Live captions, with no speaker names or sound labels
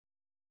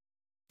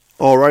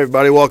All right,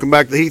 everybody, welcome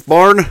back to the Heath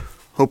Barn.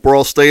 Hope we're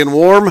all staying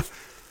warm.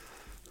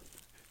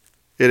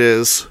 It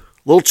is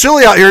a little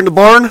chilly out here in the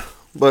barn,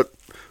 but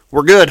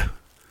we're good.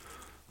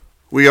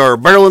 We are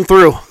barreling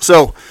through.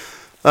 So,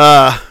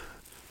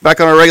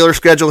 back on our regular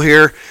schedule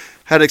here.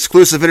 Had an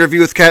exclusive interview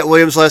with Cat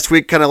Williams last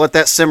week. Kind of let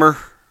that simmer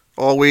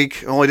all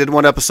week. Only did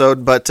one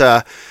episode, but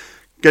got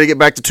to get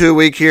back to 2 a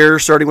week here,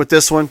 starting with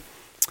this one.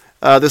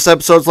 This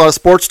episode's a lot of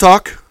sports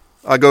talk.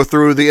 I go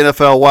through the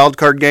NFL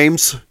wildcard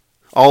games,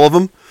 all of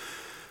them.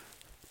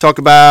 Talk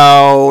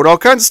about all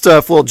kinds of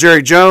stuff. Little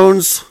Jerry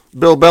Jones,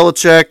 Bill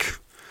Belichick.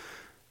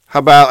 How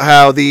about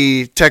how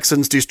the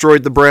Texans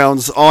destroyed the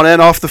Browns on and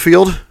off the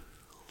field?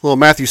 Little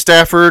Matthew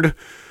Stafford,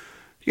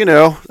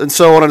 and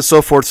so on and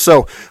so forth.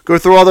 So go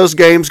through all those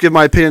games, give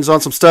my opinions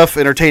on some stuff,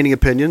 entertaining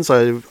opinions,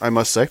 I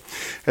must say.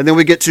 And then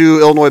we get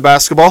to Illinois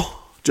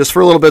basketball, just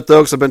for a little bit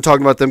though, because I've been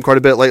talking about them quite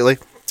a bit lately.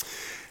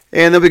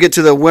 And then we get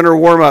to the winter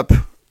warm-up,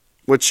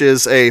 which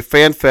is a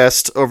fan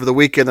fest over the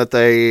weekend that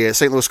the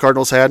St. Louis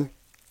Cardinals had.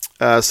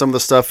 Some of the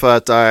stuff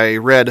that I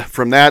read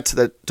from that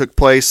took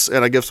place,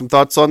 and I give some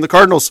thoughts on the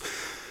Cardinals.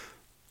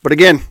 But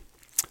again,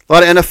 a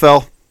lot of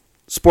NFL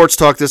sports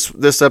talk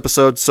this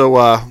episode, so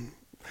a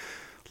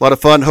lot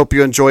of fun. Hope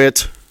you enjoy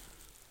it.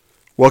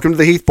 Welcome to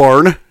the Heath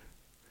Barn,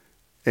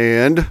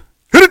 and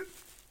hit it!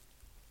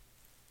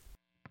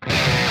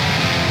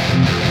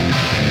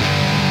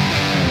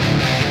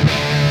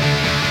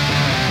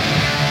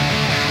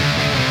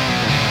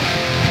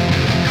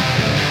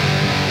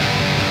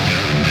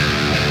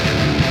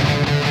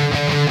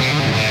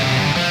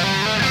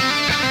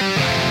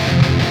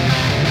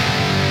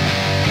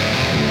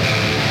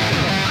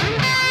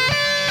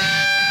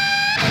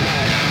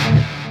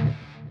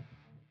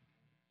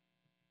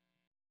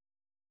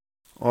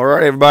 All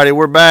right, everybody,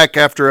 we're back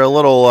after a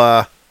little,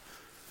 well,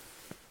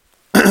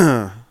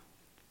 I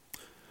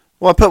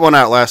put one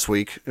out last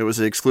week. It was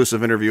an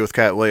exclusive interview with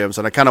Cat Williams,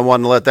 and I kind of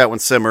wanted to let that one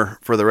simmer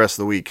for the rest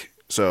of the week.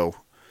 So,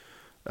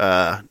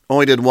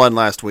 only did one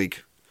last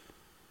week.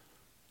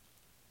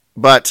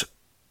 But,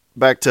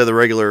 back to the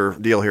regular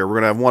deal here.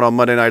 We're going to have one on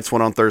Monday nights,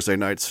 one on Thursday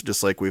nights,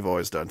 just like we've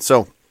always done.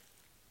 So,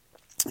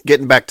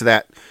 getting back to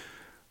that,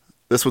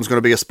 this one's going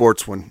to be a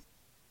sports one.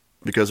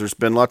 Because there's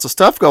been lots of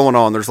stuff going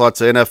on. There's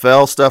lots of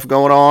NFL stuff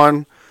going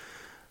on.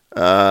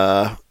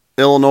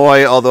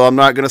 Illinois, although I'm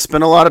not going to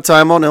spend a lot of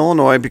time on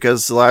Illinois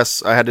because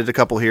I did a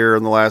couple here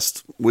in the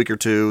last week or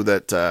two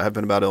that have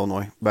been about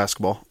Illinois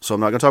basketball. So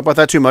I'm not going to talk about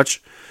that too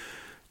much.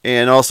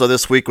 And also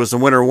this week was the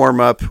winter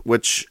warm-up,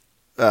 which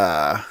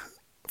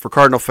for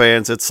Cardinal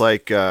fans, it's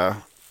like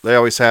they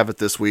always have it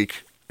this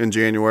week in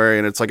January.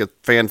 And it's like a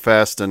fan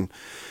fest. And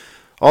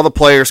all the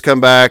players come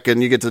back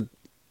and you get to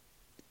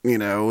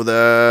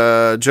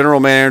the general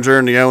manager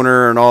and the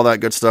owner and all that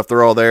good stuff,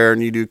 they're all there,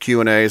 and you do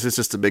Q&As. It's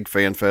just a big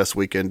fan fest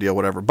weekend deal,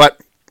 whatever.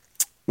 But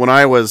when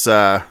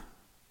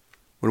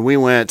we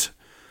went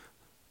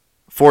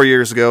 4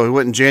 years ago, we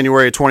went in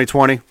January of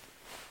 2020.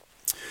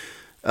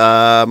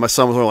 My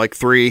son was only like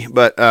 3,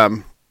 but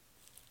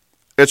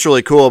it's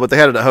really cool. But they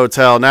had it at a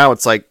hotel. Now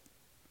it's like,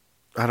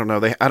 I don't know.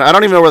 I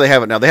don't even know where they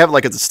have it now. They have it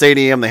like at the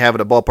stadium. They have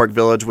it at Ballpark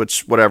Village,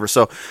 which whatever.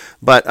 So,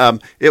 but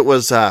it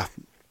was.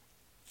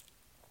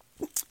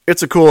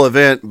 It's a cool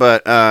event,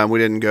 but we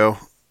didn't go.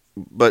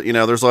 But,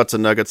 there's lots of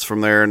nuggets from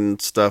there and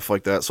stuff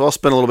like that. So I'll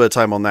spend a little bit of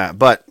time on that.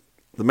 But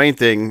the main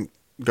thing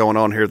going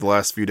on here the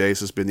last few days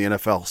has been the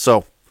NFL.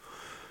 So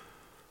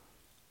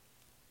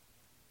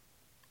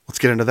let's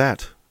get into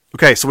that.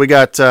 Okay, so we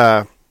got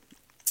in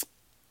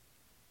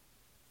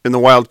the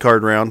wild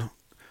card round,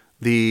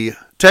 the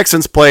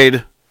Texans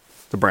played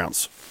the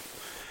Browns.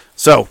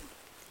 So,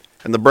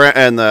 and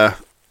the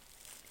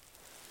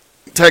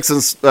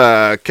Texans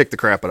kicked the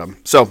crap out of them.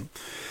 So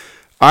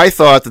I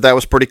thought that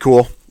was pretty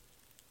cool,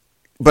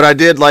 but I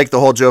did like the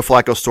whole Joe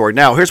Flacco story.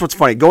 Now, here's what's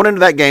funny. Going into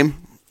that game,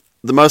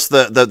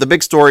 the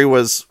big story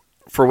was,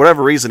 for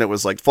whatever reason, it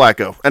was like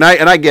Flacco. And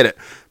I get it,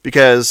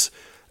 because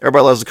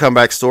everybody loves a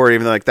comeback story,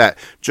 everything like that.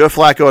 Joe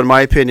Flacco, in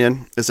my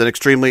opinion, is an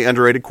extremely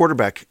underrated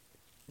quarterback,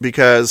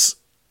 because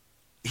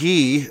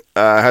he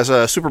has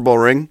a Super Bowl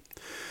ring.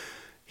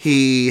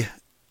 He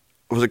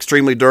was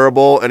extremely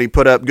durable, and he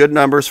put up good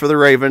numbers for the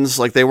Ravens.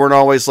 Like, they weren't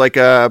always like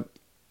a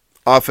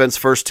offense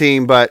first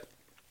team, but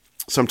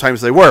sometimes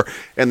they were.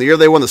 And the year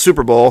they won the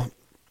Super Bowl,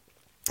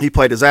 he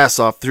played his ass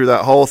off through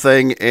that whole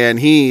thing, and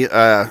he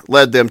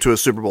led them to a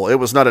Super Bowl. It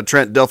was not a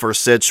Trent Dilfer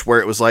sitch where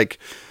it was like,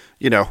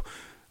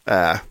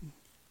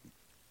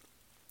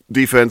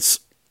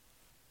 defense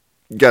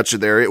got you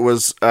there. It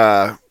was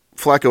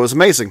Flacco was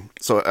amazing.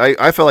 So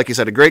I felt like he's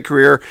had a great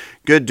career,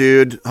 good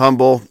dude,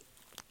 humble,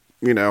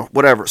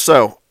 whatever.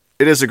 So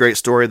it is a great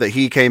story that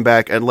he came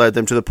back and led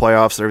them to the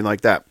playoffs and everything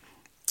like that.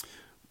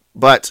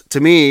 But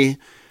to me,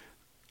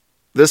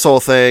 this whole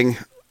thing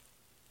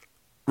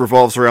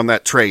revolves around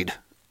that trade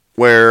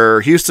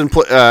where Houston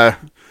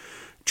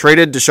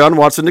traded Deshaun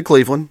Watson to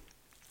Cleveland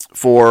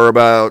for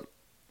about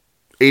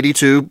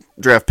 82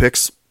 draft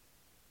picks.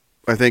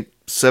 I think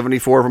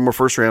 74 of them were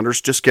first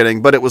rounders. Just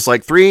kidding. But it was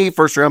like 3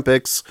 first round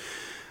picks,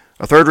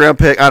 a third-round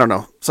pick. I don't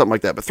know, something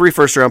like that. But 3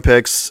 first-round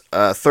picks,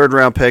 a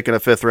third-round pick, and a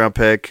fifth-round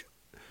pick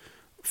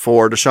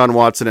for Deshaun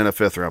Watson and a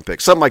fifth-round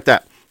pick. Something like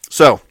that.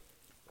 So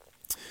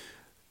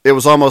it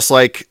was almost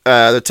like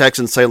the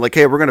Texans saying, like,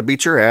 hey, we're going to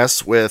beat your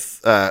ass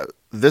with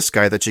this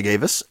guy that you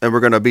gave us, and we're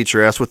going to beat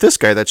your ass with this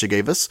guy that you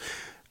gave us,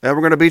 and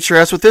we're going to beat your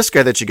ass with this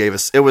guy that you gave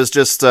us. It was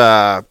just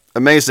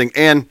amazing.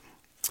 And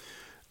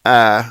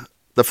the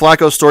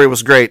Flacco story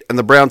was great, and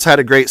the Browns had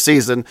a great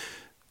season.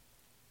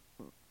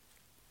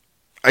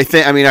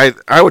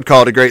 I would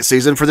call it a great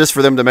season for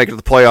them to make it to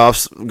the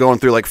playoffs, going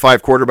through like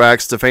 5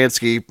 quarterbacks.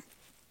 Stefanski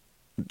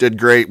did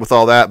great with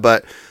all that,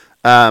 but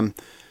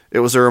it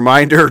was a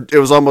reminder. It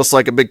was almost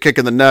like a big kick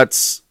in the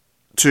nuts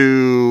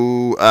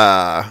to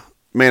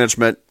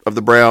management of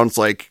the Browns,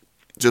 like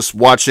just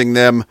watching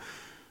them,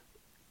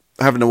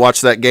 having to watch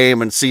that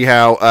game and see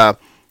how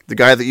the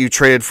guy that you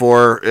traded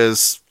for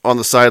is on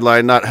the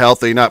sideline, not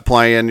healthy, not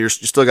playing. You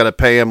still got to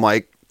pay him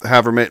like like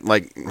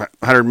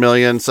 $100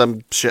 million,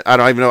 some shit. I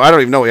don't even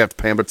know what you have to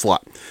pay him, but it's a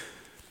lot.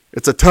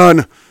 It's a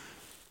ton.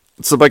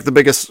 It's like the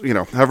biggest,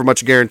 however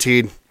much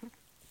guaranteed.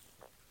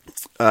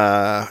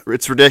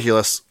 It's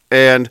ridiculous.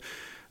 And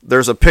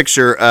there's a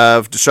picture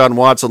of Deshaun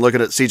Watson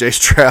looking at C.J.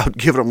 Stroud,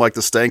 giving him like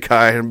the stank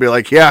eye, and be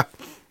like, yeah,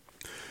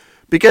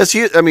 because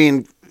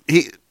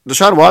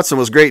Deshaun Watson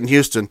was great in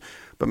Houston,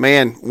 but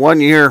man, 1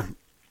 year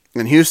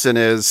in Houston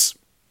is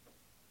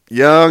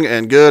young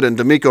and good, and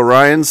DeMeco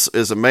Ryans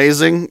is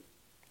amazing.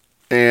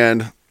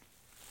 And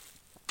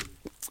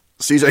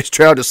C.J.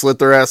 Stroud just lit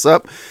their ass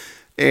up.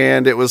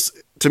 And it was,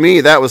 to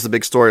me, that was the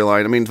big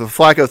storyline. I mean, the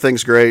Flacco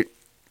thing's great.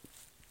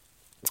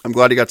 I'm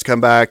glad he got to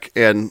come back.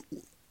 And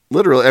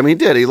literally, he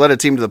did. He led a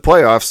team to the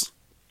playoffs,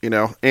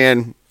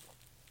 and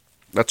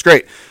that's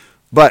great.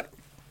 But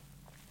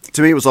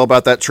to me, it was all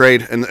about that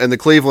trade. And the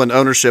Cleveland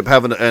ownership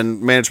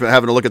and management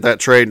having to look at that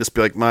trade and just be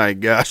like, my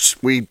gosh,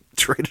 we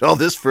traded all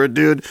this for a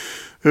dude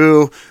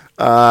who,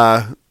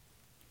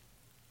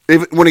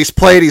 even when he's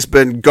played, he's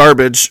been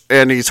garbage,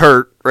 and he's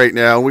hurt right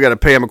now. We got to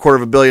pay him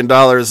 $250 million,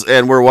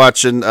 and we're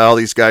watching all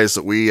these guys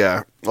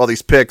that all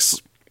these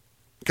picks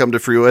come to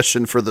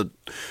fruition for the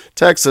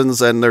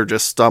Texans, and they're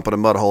just stomping a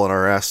mud hole in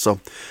our ass.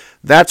 So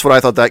that's what I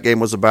thought that game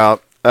was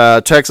about.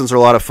 Texans are a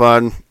lot of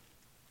fun,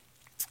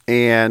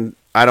 and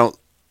I don't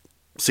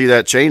see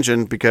that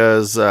changing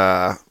because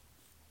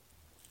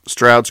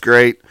Stroud's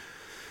great.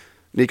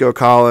 Nico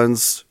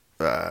Collins.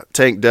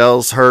 Tank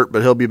Dell's hurt,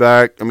 but he'll be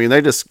back.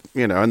 They just,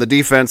 and the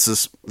defense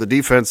is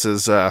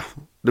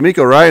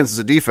DeMeco Ryans is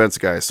a defense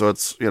guy. So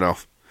it's,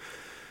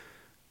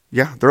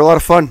 yeah, they're a lot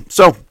of fun.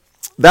 So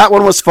that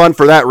one was fun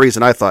for that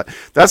reason, I thought.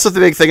 That's the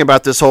big thing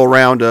about this whole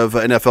round of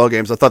NFL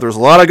games. I thought there was a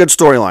lot of good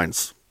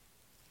storylines.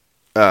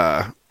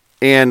 And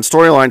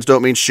storylines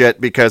don't mean shit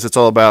because it's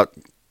all about,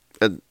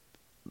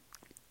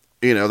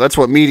 that's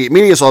what media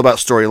is all about,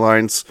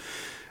 storylines.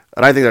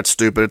 And I think that's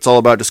stupid. It's all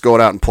about just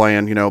going out and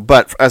playing,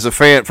 But as a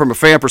fan, from a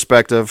fan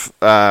perspective,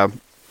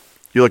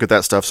 you look at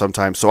that stuff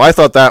sometimes. So I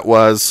thought that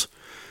was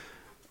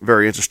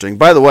very interesting.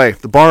 By the way,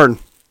 the barn,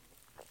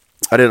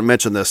 I didn't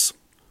mention this.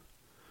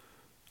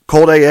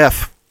 Cold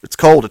AF. It's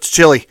cold. It's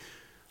chilly.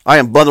 I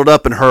am bundled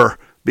up in her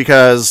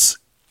because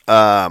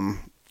I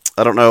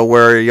don't know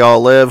where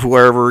y'all live,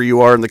 wherever you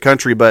are in the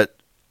country, but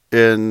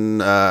in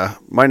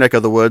my neck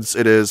of the woods,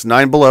 it is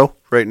 9 below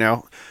right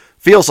now.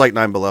 Feels like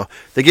 9 below.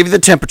 They give you the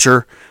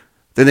temperature.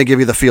 Then they give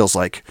you the feels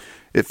like.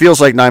 It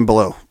feels like 9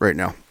 below right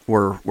now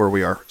where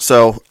we are.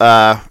 So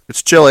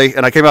it's chilly,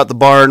 and I came out the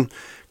barn,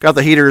 got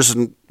the heaters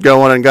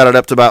going, and got it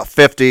up to about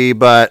 50,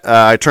 but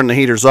I turned the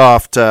heaters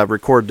off to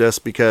record this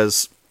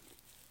because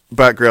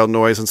background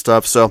noise and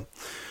stuff. So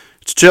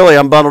it's chilly.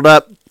 I'm bundled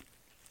up.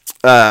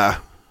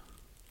 But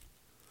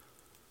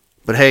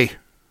hey,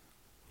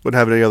 wouldn't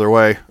have it any other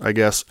way, I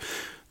guess.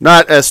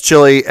 Not as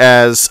chilly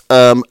as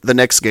the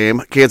next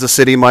game, Kansas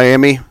City,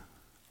 Miami.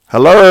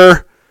 Hello.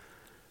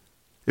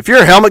 If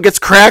your helmet gets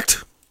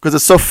cracked because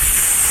it's so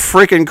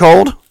freaking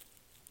cold,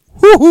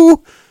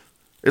 woohoo!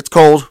 It's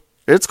cold.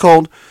 It's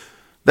cold.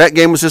 That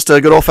game was just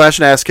a good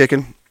old-fashioned ass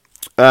kicking.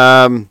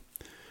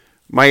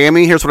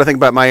 Miami. Here's what I think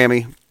about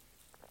Miami.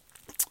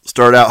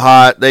 Started out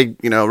hot. They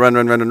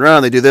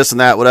run. They do this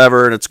and that,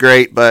 whatever, and it's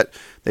great. But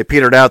they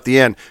petered out at the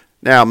end.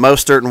 Now,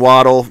 Mostert and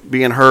Waddle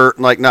being hurt,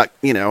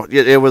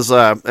 it was,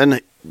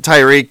 and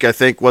Tyreek, I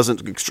think,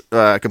 wasn't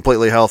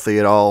completely healthy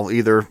at all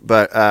either.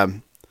 But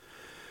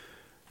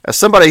as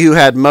somebody who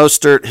had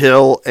Mostert,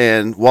 Hill,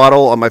 and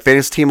Waddle on my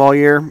fantasy team all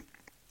year,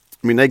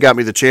 they got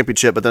me the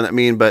championship, but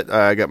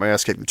I got my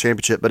ass kicked in the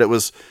championship. But it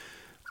was,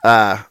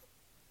 I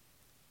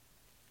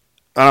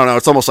don't know,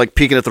 it's almost like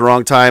peaking at the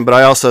wrong time. But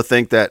I also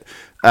think that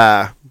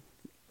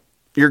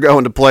you're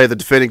going to play the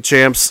defending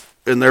champs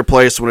in their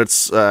place when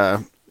it's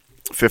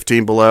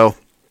 15 below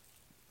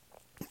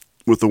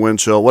with the wind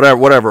chill,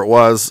 whatever it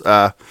was.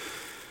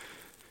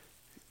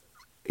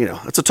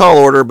 It's a tall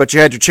order, but you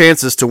had your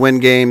chances to win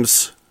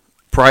games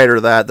prior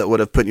to that would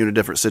have put you in a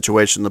different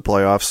situation in the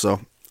playoffs. So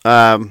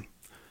I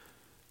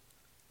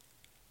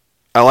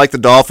like the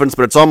Dolphins,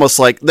 but it's almost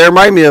like they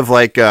remind me of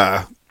like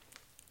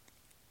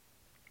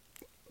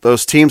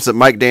those teams that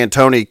Mike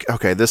D'Antoni.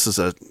 Okay, is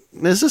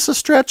this a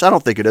stretch? I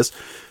don't think it is.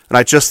 And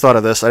I just thought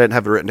of this. I didn't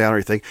have it written down or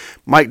anything.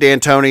 Mike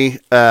D'Antoni,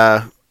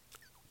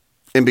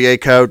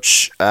 NBA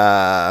coach,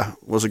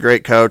 was a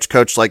great coach.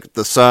 Coached like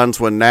the Suns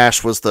when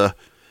Nash was the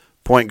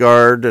point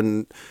guard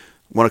and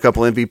won a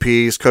couple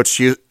MVPs.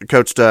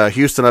 Coached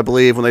Houston, I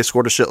believe, when they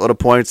scored a shitload of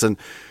points, and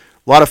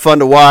a lot of fun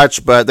to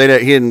watch. But he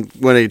didn't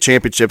win any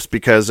championships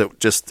because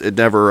it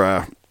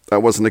never.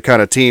 That wasn't the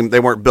kind of team. They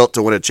weren't built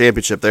to win a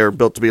championship. They were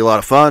built to be a lot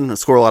of fun and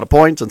score a lot of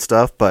points and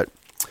stuff.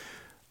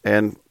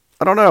 And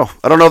I don't know.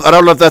 I don't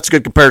know if that's a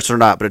good comparison or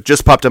not. But it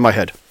just popped in my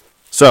head.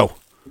 So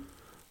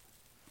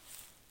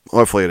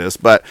hopefully it is.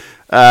 But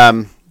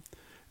and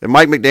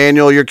Mike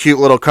McDaniel, your cute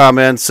little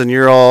comments, and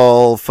you're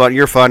all fun.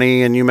 You're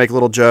funny, and you make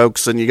little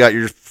jokes, and you got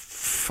your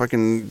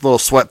fucking little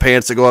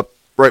sweatpants that go up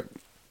right.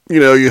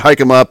 You hike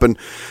them up, and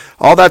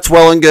all that's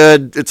well and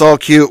good. It's all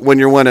cute when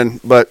you're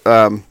winning, but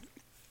a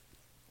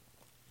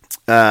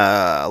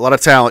lot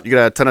of talent. You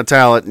got a ton of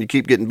talent, and you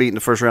keep getting beat in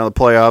the first round of the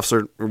playoffs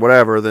or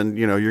whatever. Then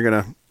you're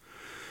gonna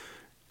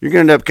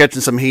end up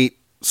catching some heat.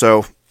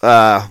 So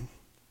because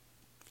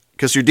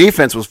your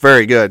defense was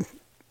very good,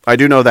 I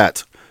do know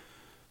that.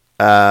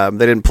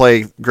 They didn't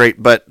play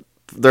great, but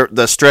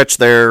the stretch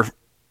there,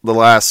 the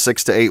last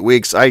 6 to 8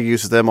 weeks, I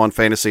used them on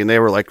fantasy, and they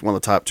were like one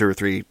of the top 2 or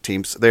 3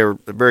 teams. They were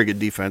a very good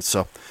defense.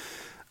 So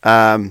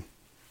I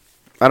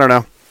don't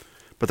know,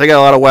 but they got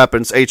a lot of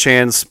weapons.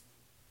 Achan's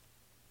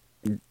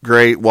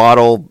great.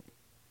 Waddle.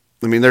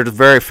 I mean, they're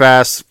very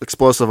fast,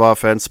 explosive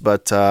offense,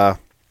 but I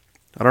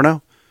don't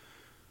know.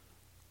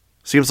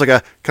 Seems like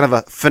a kind of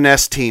a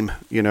finesse team,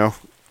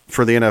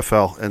 for the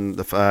NFL, and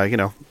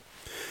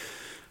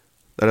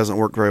that doesn't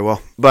work very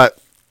well. But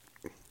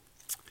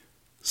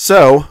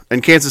so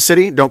in Kansas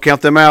City, don't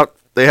count them out.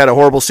 They had a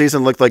horrible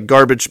season, looked like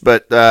garbage,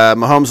 but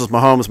Mahomes is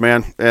Mahomes,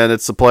 man, and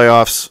it's the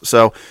playoffs.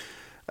 So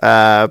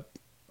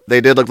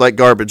they did look like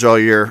garbage all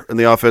year, and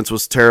the offense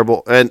was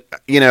terrible. And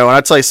and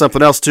I'll tell you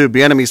something else too.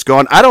 Bieniemy's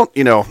gone. I don't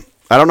know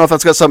if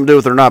that's got something to do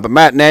with it or not. But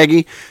Matt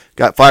Nagy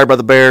got fired by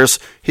the Bears.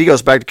 He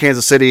goes back to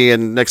Kansas City,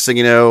 and next thing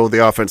you know,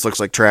 the offense looks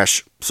like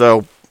trash.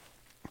 So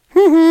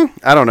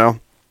I don't know.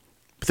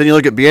 But then you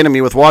look at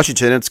Bieniemy with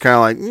Washington, it's kind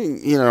of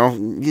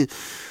like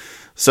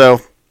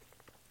So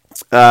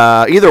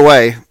either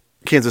way,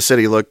 Kansas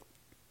City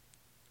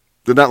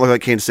did not look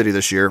like Kansas City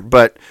this year.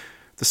 But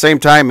at the same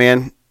time,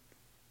 man,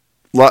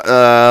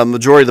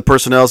 majority of the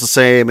personnel is the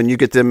same, and you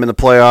get them in the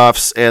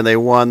playoffs, and they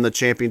won the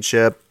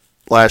championship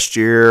last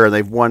year, and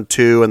they've won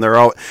 2, and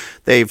they're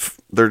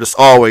just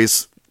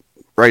always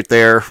right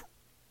there,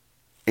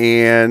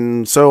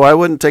 and so I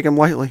wouldn't take them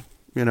lightly,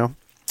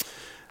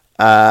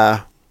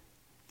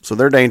 So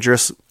they're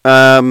dangerous.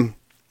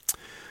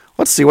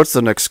 Let's see, what's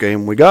the next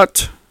game we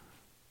got?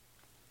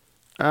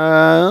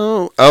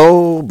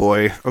 Oh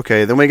boy.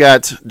 Okay, then we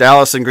got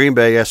Dallas and Green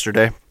Bay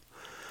yesterday.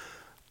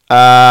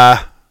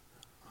 I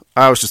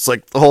was just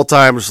like, the whole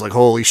time, I was like,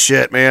 holy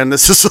shit, man,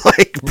 this is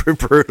like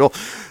brutal.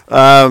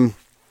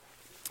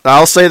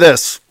 I'll say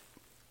this.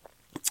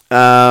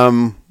 I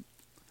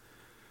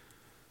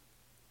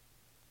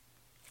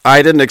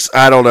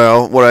don't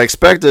know what I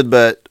expected,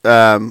 but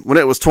when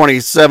it was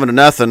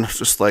 27-0, it's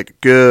just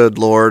like, good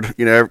Lord,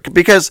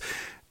 because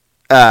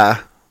a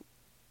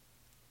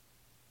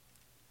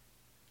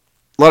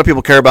lot of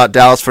people care about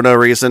Dallas for no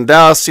reason.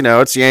 Dallas,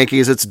 it's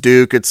Yankees, it's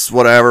Duke, it's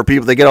whatever.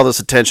 People, they get all this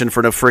attention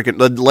for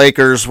the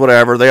Lakers,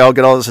 whatever. They all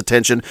get all this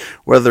attention,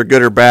 whether they're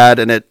good or bad,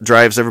 and it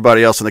drives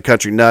everybody else in the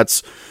country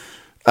nuts.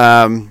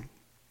 So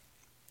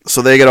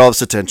they get all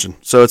this attention.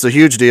 So it's a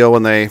huge deal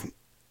when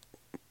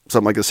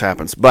something like this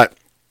happens. But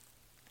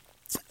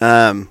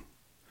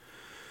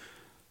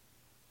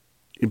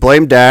you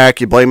blame Dak,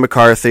 you blame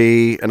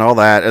McCarthy, and all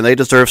that, and they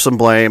deserve some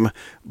blame.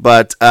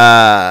 But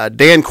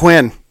Dan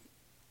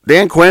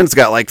Quinn's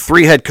got like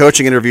 3 head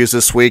coaching interviews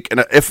this week,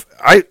 and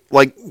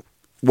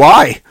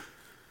why?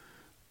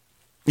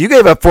 You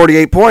gave up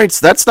 48 points.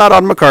 That's not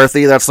on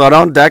McCarthy. That's not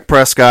on Dak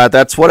Prescott.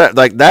 That's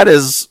that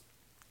is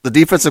the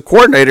defensive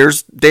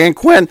coordinator's Dan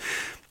Quinn,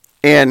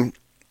 and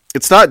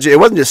it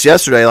wasn't just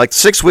yesterday. Like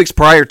 6 weeks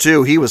prior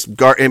to, he was.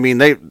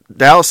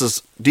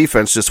 Dallas's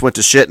defense just went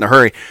to shit in a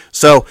hurry.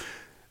 So,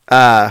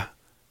 I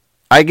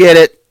get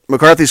it.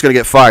 McCarthy's going to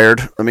get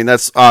fired. I mean,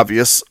 that's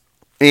obvious.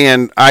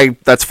 And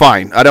that's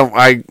fine.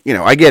 I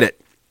get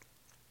it.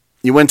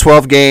 You win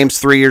 12 games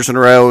 3 years in a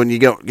row, and you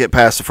don't get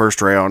past the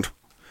first round.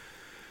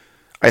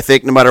 I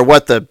think no matter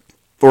what the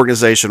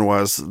organization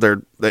was,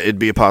 it'd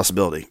be a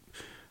possibility.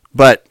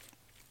 But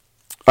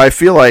I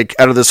feel like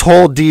out of this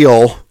whole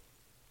deal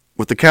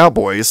with the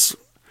Cowboys,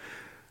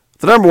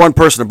 the number one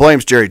person to blame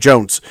is Jerry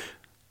Jones.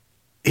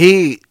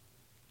 He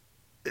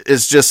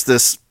is just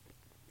this.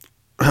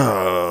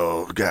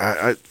 Oh,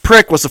 God.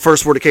 Prick was the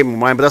first word that came to my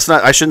mind, but that's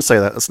not. I shouldn't say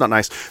that. That's not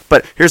nice.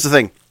 But here's the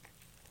thing.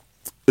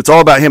 It's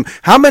all about him.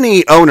 How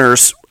many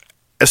owners,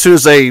 as soon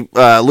as they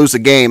lose a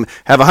game,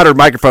 have 100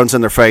 microphones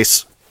in their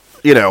face?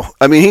 He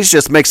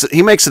just makes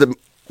it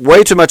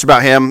way too much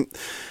about him.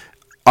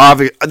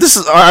 Obvious.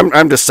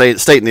 I'm just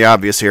stating the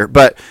obvious here,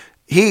 but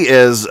he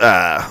is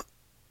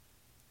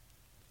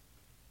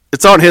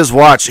it's on his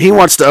watch. He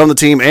wants to own the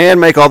team and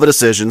make all the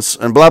decisions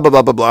and blah, blah,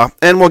 blah, blah, blah.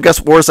 And, well, guess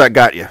where's that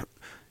got you?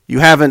 You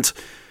haven't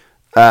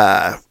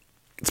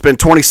it's been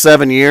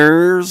 27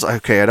 years.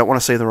 Okay, I don't want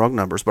to say the wrong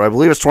numbers, but I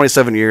believe it's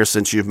 27 years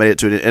since you've made it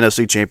to an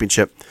NFC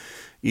championship.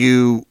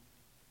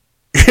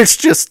 It's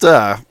just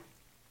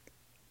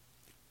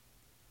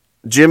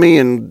Jimmy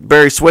and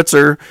Barry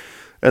Switzer,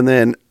 and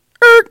then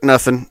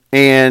nothing.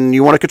 And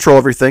you want to control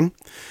everything,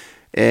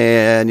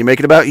 and you make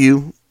it about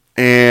you,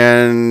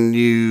 and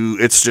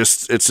it's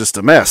just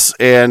a mess.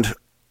 And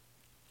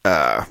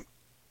I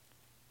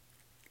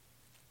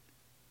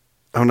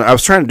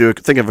was trying to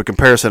think of a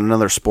comparison in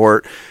another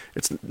sport.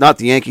 It's not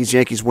the Yankees.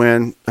 Yankees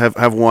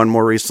have won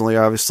more recently,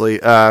 obviously.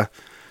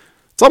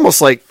 It's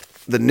almost like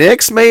the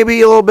Knicks, maybe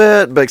a little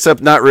bit, but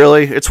except not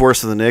really. It's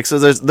worse than the Knicks.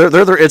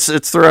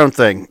 It's their own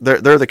thing.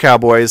 They're the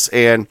Cowboys,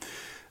 and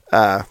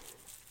the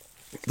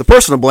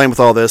person to blame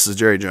with all this is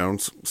Jerry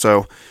Jones.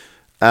 So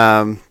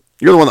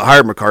you're the one that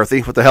hired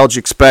McCarthy. What the hell did you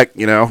expect?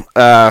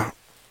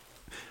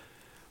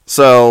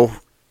 So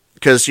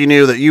because you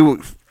knew that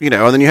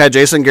and then you had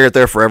Jason Garrett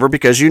there forever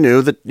because you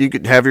knew that you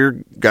could have your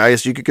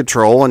guys you could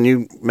control and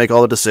you make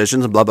all the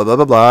decisions and blah, blah, blah,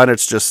 blah, blah. And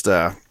it's just,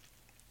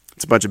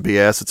 it's a bunch of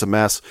BS. It's a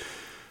mess.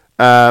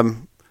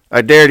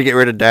 I dare to get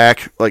rid of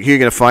Dak. Like, who are you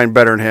going to find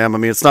better than him? I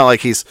mean, it's not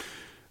like he's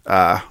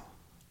a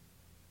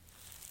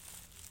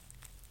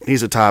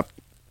top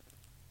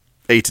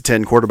 8 to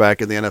 10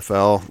 quarterback in the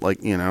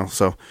NFL.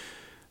 So,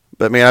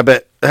 but man, I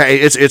bet, hey,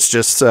 it's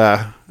just,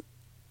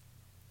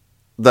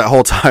 that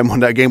whole time when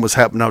that game was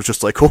happening, I was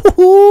just like,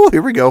 oh,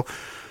 here we go.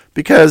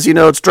 Because,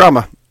 it's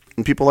drama.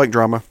 And people like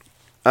drama.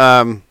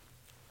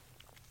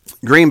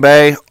 Green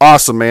Bay,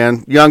 awesome,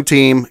 man. Young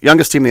team.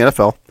 Youngest team in the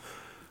NFL.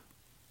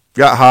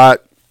 Got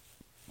hot.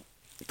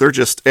 They're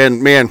just,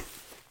 and man,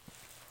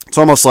 it's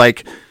almost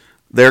like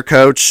their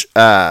coach,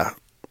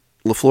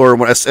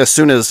 LaFleur, as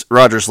soon as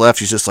Rodgers left,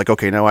 he's just like,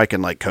 okay, now I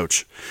can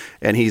coach.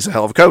 And he's a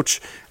hell of a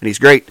coach. And he's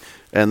great.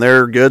 And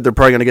they're good. They're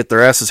probably going to get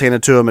their asses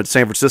handed to them at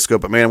San Francisco.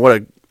 But, man,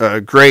 what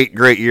a great,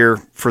 great year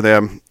for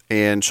them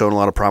and showing a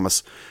lot of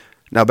promise.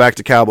 Now back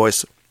to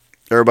Cowboys.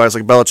 Everybody's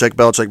like,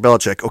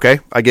 Belichick. Okay,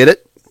 I get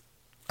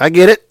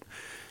it.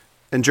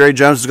 And Jerry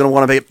Jones is going to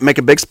want to make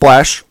a big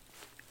splash.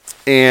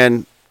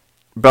 And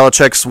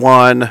Belichick's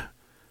won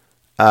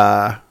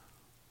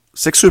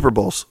 6 Super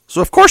Bowls.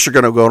 So, of course, you're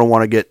going to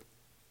want to get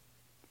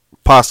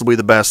possibly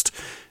the best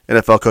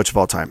NFL coach of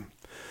all time.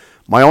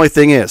 My only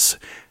thing is,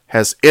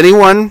 has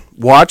anyone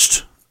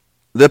watched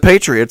the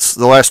Patriots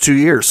the last 2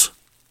 years?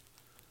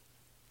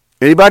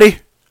 Anybody?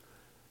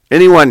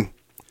 Anyone?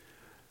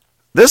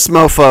 This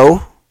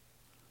mofo,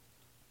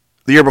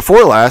 the year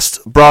before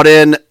last, brought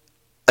in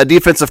a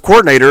defensive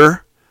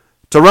coordinator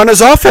to run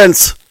his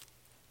offense.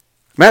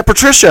 Matt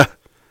Patricia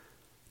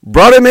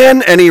brought him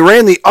in, and he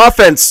ran the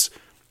offense.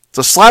 It's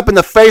a slap in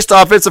the face to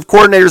offensive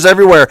coordinators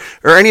everywhere,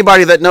 or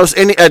anybody that knows a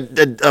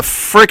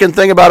freaking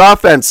thing about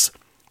offense.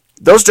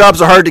 Those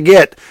jobs are hard to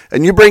get,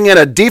 and you bring in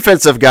a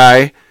defensive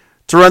guy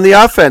to run the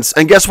offense,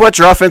 and guess what?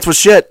 Your offense was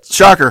shit.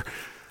 Shocker.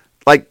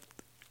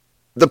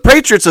 The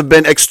Patriots have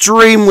been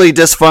extremely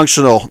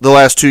dysfunctional the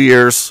last 2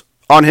 years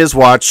on his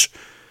watch,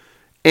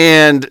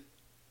 and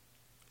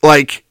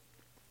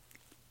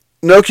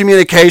no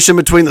communication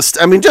between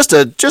just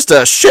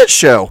a shit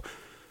show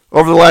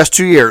over the last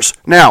 2 years.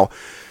 Now,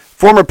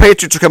 former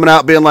Patriots are coming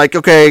out being like,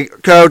 okay,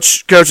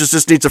 coach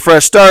just needs a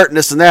fresh start and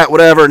this and that,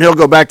 whatever, and he'll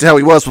go back to how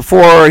he was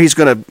before. He's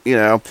going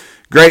to,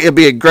 great. It'd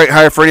be a great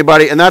hire for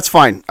anybody, and that's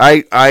fine.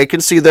 I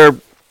can see there,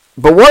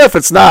 but what if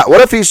it's not?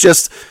 What if he's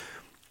just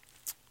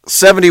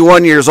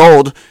 71 years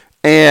old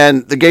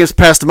and the game's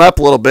passed him up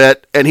a little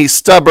bit and he's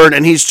stubborn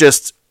and he's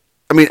just,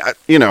 you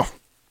can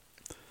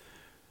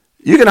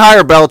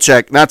hire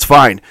Belichick, that's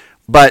fine,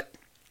 but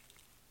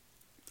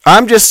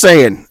I'm just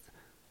saying,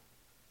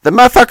 the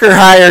motherfucker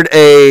hired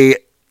a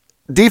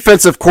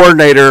defensive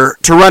coordinator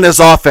to run his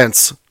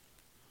offense.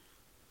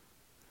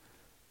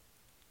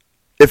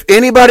 If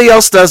anybody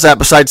else does that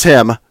besides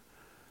him,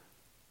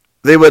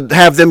 they would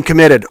have them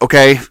committed,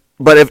 okay?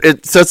 But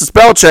since it's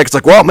Belichick, it's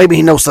like, well, maybe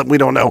he knows something we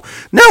don't know.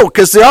 No,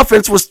 because the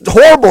offense was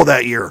horrible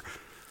that year.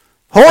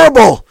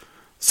 Horrible.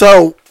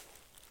 So,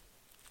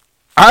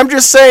 I'm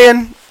just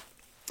saying,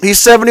 he's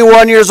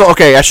 71 years old.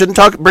 Okay, I shouldn't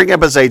bring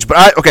up his age,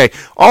 but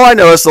all I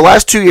know is the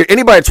last 2 years,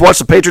 anybody that's watched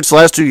the Patriots the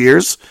last 2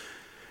 years,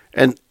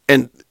 and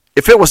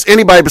if it was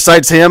anybody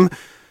besides him,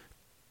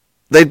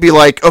 they'd be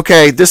like,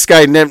 okay, this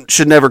guy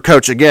should never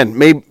coach again.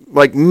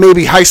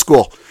 Maybe high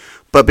school.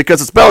 But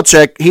because it's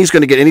Belichick, he's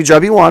going to get any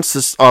job he wants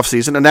this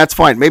offseason, and that's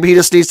fine. Maybe he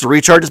just needs to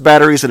recharge his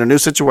batteries in a new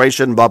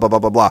situation, blah, blah, blah,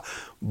 blah, blah.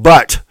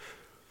 But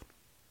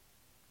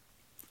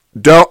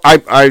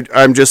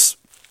I'm just,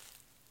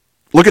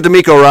 look at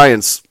DeMeco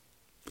Ryans.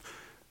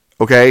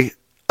 Okay,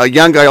 a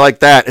young guy like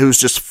that who's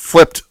just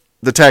flipped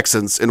the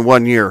Texans in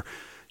 1 year.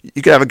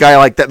 You could have a guy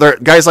like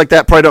that. Guys like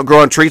that probably don't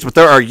grow on trees, but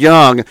there are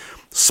young,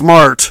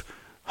 smart,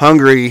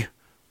 hungry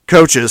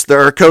coaches. There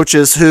are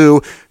coaches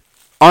who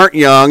aren't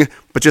young,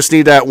 but just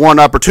need that one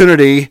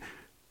opportunity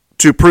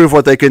to prove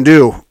what they can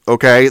do.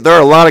 Okay, there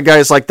are a lot of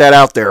guys like that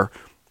out there.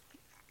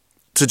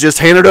 to just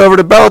hand it over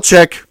to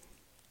Belichick.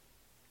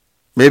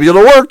 Maybe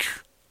it'll work.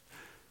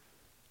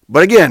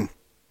 But again,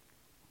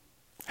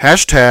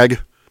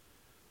 hashtag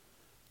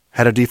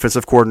had a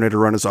defensive coordinator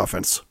run his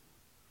offense.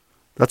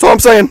 That's all I'm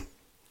saying.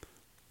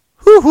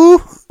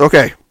 Hoo-hoo.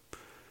 Okay.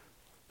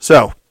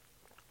 So,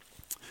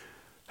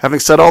 having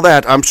said all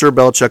that, I'm sure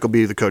Belichick will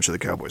be the coach of the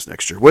Cowboys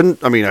next year.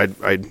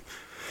 I'd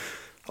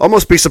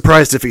almost be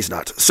surprised if he's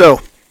not.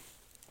 So,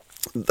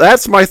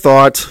 that's my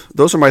thought.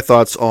 Those are my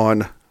thoughts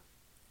on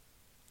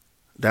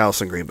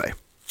Dallas and Green Bay.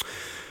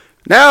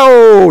 Now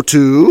let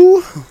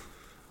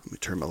me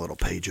turn my little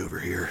page over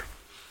here.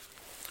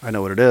 I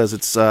know what it is.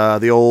 It's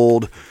the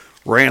old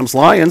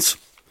Rams-Lions.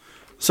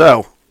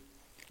 So,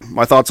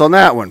 my thoughts on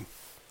that one.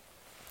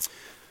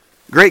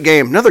 Great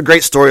game. Another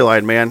great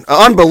storyline, man.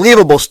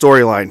 Unbelievable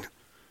storyline.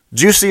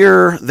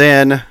 Juicier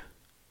than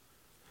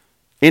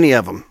any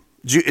of them.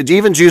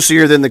 Even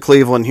juicier than the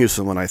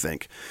Cleveland-Houston one, I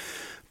think.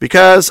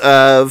 Because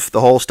of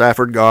the whole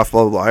Stafford, Goff,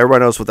 blah, blah, blah.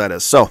 Everybody knows what that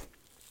is. So,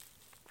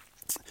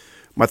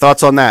 my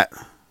thoughts on that.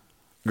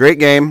 Great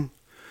game.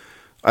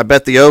 I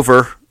bet the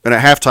over. And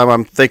at halftime,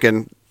 I'm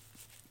thinking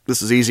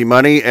this is easy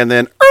money. And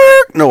then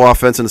no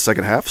offense in the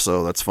second half.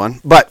 So, that's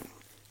fun. But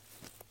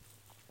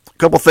a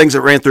couple things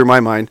that ran through my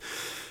mind.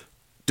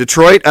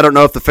 Detroit, I don't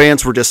know if the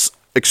fans were just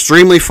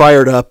extremely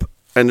fired up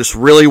and just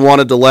really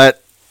wanted to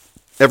let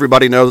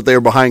everybody know that they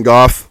were behind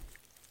Goff.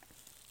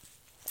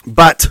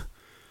 But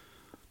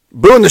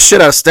booing the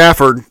shit out of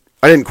Stafford,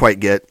 I didn't quite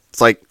get.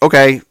 It's like,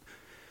 okay,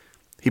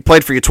 he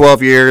played for you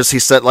 12 years. He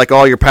set like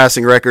all your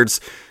passing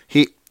records.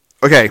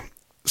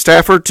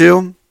 Stafford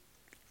too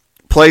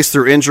plays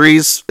through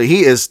injuries.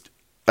 He is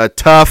a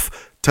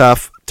tough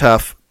SOB.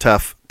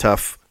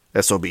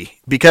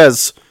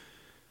 Because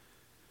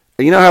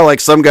you know how like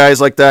some guys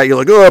like that, you're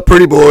like, oh,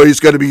 pretty boy, he's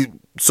got to be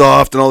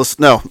soft and all this.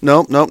 No,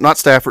 not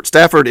Stafford.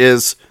 Stafford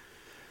is,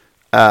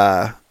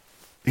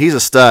 he's a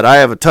stud. I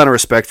have a ton of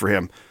respect for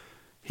him.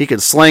 He can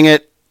sling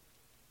it,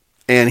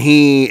 and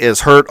he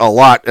is hurt a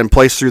lot and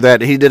plays through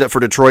that. He did it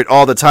for Detroit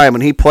all the time.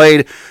 When he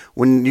played,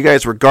 when you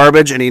guys were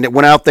garbage, and he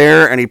went out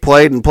there and he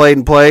played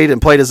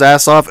his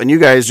ass off, and you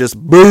guys just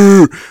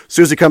boo. As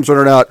soon as he comes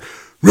running out,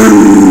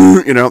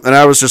 and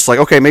I was just like,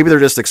 okay, maybe they're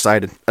just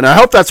excited. And I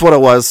hope that's what it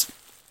was.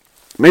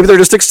 Maybe they're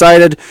just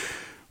excited.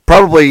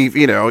 Probably,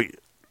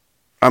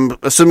 I'm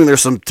assuming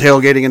there's some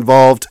tailgating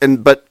involved,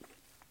 but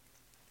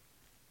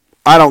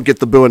I don't get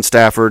the boo in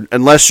Stafford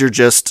unless you're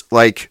just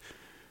like,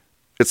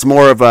 it's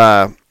more of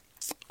a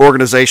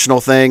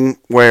organizational thing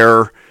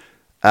where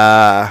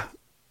we're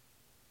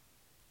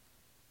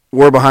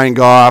behind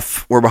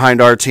Goff, we're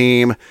behind our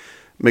team.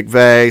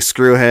 McVay,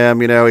 screw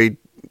him, he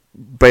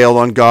bailed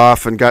on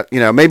Goff and got,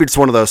 maybe it's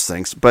one of those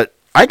things. But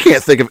I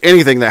can't think of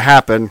anything that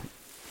happened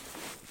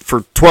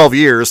for 12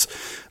 years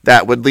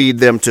that would lead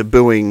them to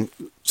booing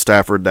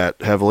Stafford that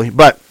heavily.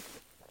 But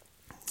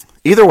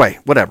either way,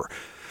 whatever.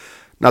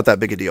 Not that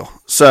big a deal.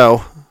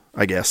 So,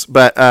 I guess.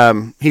 But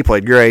he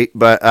played great.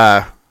 But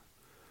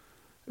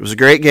it was a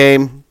great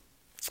game.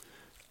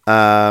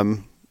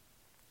 I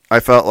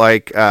felt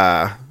like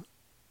the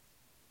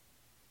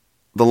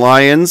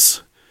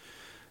Lions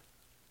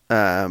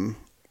got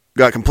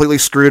completely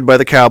screwed by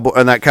the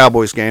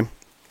Cowboys game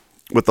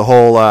with the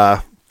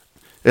whole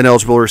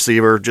ineligible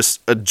receiver, just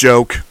a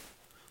joke.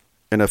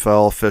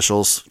 NFL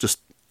officials, just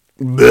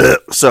bleh.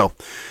 So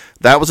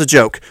that was a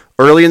joke.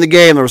 Early in the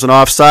game, there was an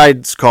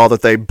offsides call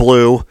that they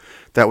blew.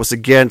 That went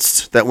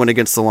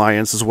against the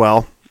Lions as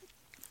well,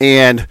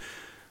 and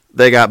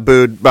they got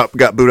booed out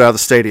of the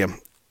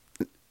stadium,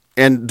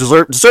 and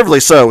deservedly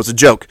so. It was a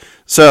joke.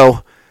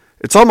 So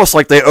it's almost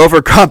like they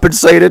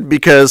overcompensated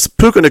because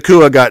Puka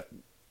Nacua got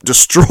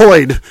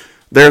destroyed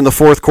there in the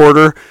fourth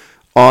quarter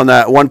on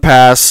that one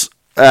pass.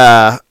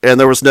 And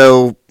there was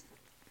no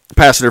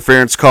pass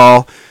interference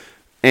call,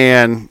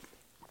 and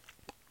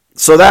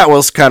so that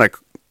was kind of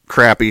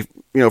crappy,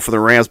 for the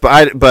Rams.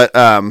 But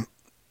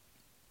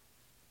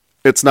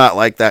it's not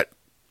like that,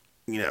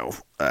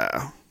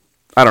 I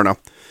don't know.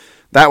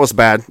 That was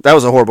bad. That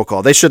was a horrible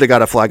call. They should have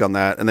got a flag on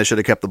that, and they should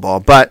have kept the ball.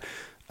 But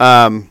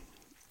having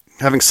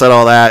said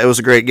all that, it was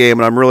a great game,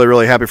 and I'm really,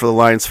 really happy for the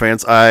Lions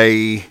fans.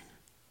 My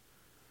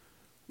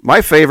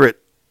favorite.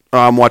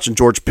 I'm watching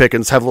George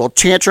Pickens have a little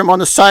tantrum on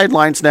the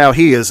sidelines now.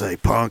 He is a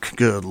punk.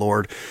 Good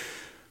Lord.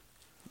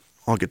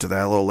 I'll get to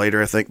that a little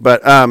later, I think.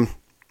 But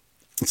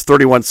it's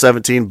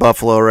 31-17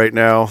 Buffalo right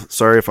now.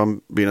 Sorry if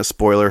I'm being a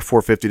spoiler.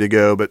 4:50 to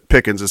go, but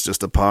Pickens is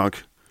just a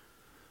punk.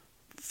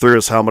 Threw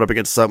his helmet up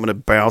against something and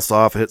it bounced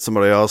off and hit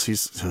somebody else.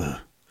 He's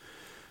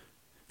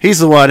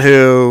the one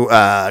who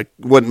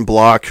wouldn't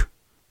block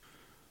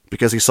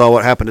because he saw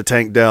what happened to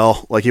Tank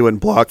Dell. Like he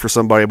wouldn't block for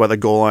somebody by the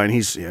goal line.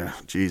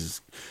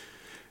 Jesus.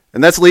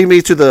 And that's leading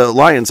me to the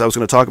Lions I was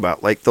going to talk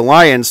about. Like the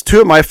Lions,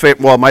 my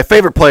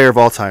favorite player of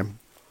all time,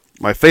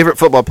 my favorite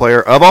football player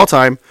of all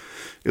time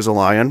is a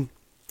Lion.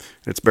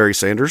 It's Barry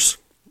Sanders.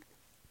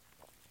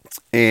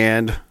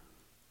 And,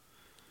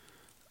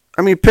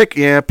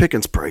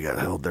 Pickens probably got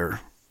held there.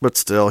 But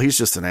still, he's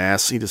just an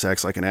ass. He just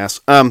acts like an ass.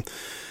 And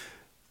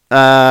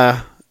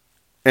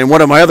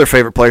one of my other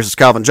favorite players is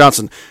Calvin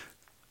Johnson.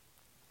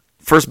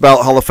 first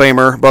ballot Hall of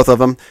Famer, both of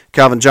them.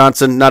 Calvin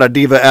Johnson, not a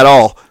diva at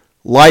all.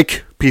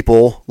 Like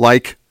people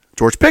like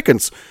George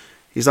Pickens.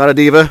 He's not a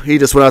diva. He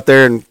just went out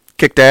there and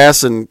kicked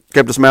ass and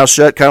kept his mouth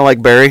shut, kind of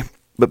like Barry.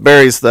 But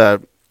Barry's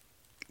the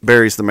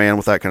man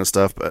with that kind of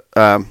stuff. But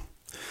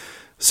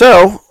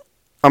so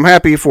I'm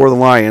happy for the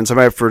Lions. I'm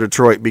happy for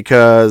Detroit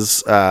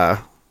because they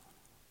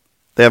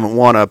haven't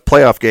won a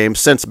playoff game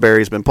since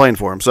Barry's been playing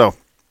for them. So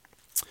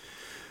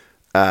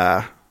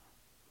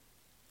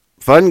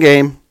fun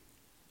game.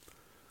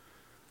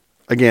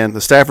 Again,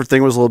 the Stafford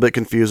thing was a little bit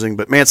confusing,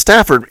 but man,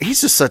 Stafford, he's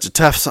just such a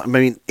tough son. I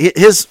mean,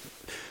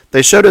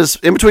 they showed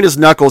in between his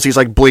knuckles, he's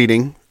like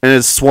bleeding and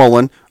it's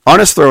swollen on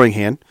his throwing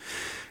hand.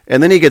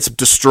 And then he gets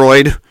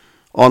destroyed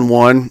on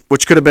one,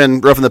 which could have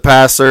been rough in the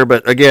passer,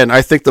 but again,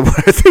 I think the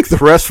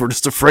refs were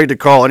just afraid to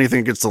call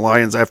anything against the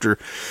Lions after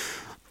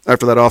that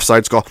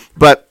offsides call.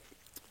 But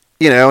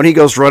and he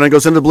goes running,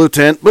 goes into the blue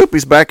tent, boop,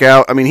 he's back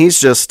out. I mean,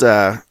 he's just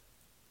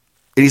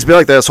he's been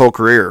like that his whole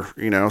career,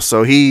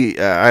 So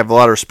I have a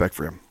lot of respect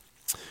for him.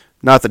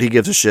 Not that he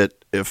gives a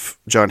shit if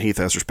John Heath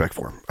has respect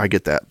for him. I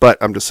get that, but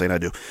I'm just saying I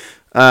do.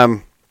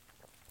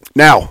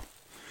 Now,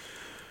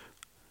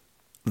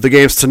 the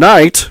games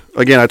tonight,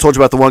 again, I told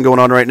you about the one going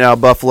on right now,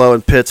 Buffalo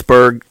and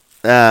Pittsburgh.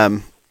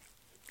 Buffalo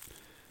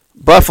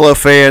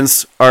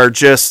fans are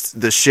just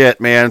the shit,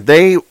 man.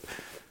 They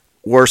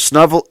were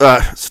shoveling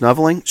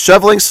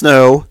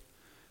snow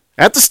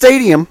at the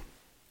stadium,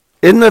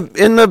 in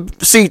the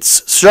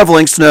seats,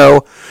 shoveling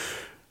snow,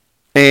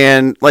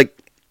 and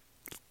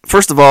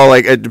first of all,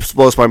 it just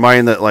blows my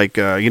mind that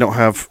you don't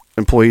have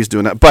employees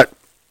doing that. But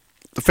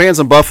the fans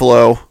in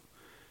Buffalo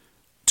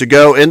to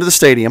go into the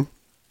stadium,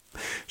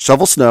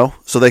 shovel snow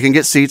so they can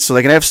get seats, so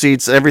they can have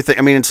seats, everything.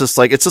 I mean, it's just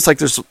like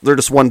they're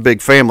just one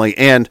big family.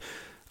 And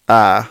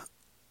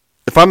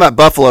if I'm that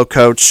Buffalo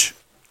coach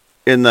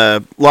in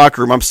the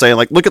locker room, I'm saying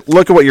look at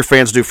what your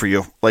fans do for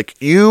you.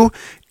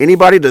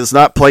 Anybody that does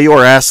not play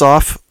your ass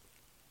off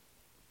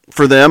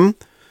for them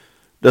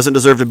doesn't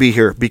deserve to be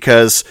here,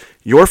 because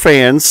your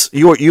fans,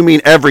 you mean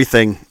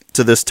everything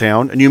to this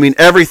town, and you mean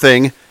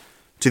everything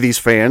to these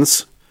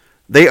fans.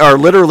 They are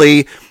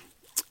literally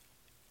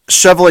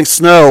shoveling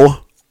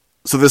snow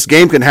so this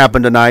game can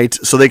happen tonight,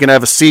 so they can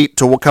have a seat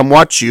to come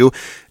watch you.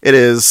 It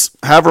is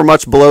however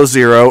much below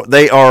zero.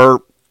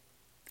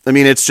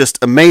 It's just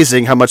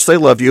amazing how much they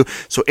love you.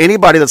 So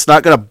anybody that's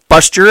not going to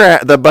bust your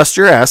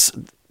ass,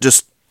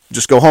 just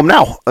go home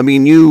now. I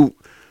mean,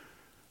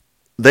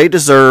 they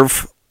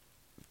deserve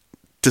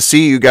to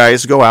see you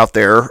guys go out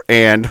there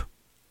and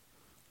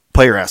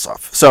play your ass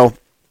off. So,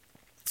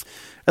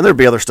 and there'd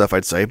be other stuff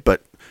I'd say,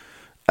 but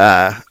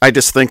I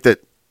just think that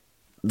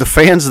the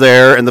fans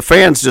there and the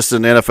fans just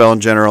in the NFL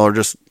in general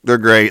they're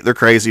great. They're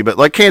crazy. But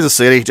like Kansas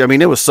City, I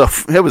mean, it was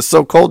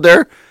so cold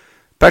there.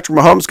 Patrick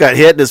Mahomes got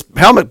hit and his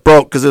helmet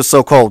broke because it was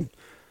so cold.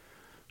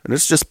 And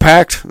it's just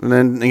packed. And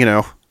then,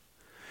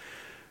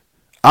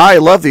 I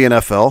love the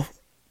NFL,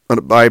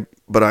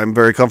 but I'm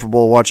very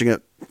comfortable watching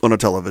it on a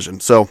television.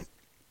 So,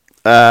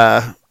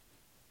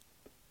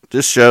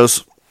 just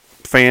shows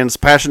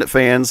passionate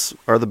fans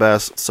are the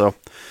best. So,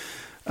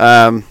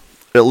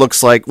 it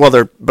looks like,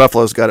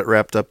 Buffalo's got it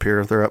wrapped up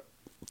here. They're up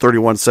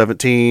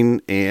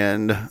 31-17,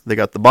 and they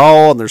got the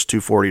ball, and there's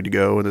 2:40 to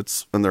go,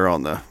 and they're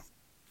on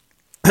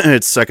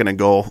it's second and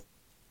goal.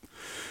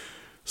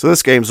 So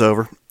this game's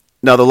over.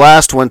 Now the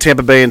last one,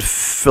 Tampa Bay and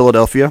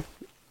Philadelphia.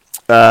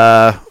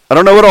 I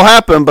don't know what'll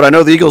happen, but I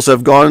know the Eagles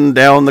have gone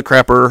down the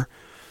crapper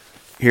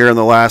here in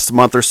the last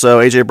month or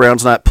so. A.J.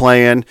 Brown's not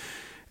playing,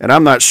 and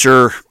I'm not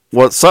sure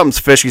something's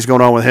fishy's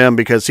going on with him,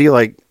 because he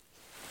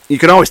you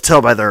can always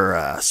tell by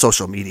their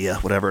social media,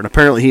 whatever. And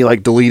apparently he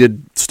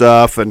deleted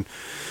stuff, and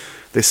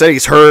they say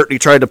he's hurt. He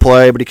tried to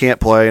play, but he can't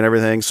play and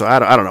everything. So I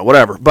don't know,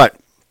 whatever. But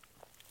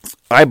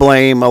I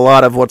blame a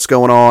lot of what's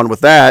going on with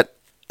that.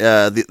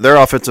 Their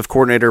offensive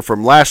coordinator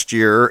from last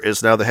year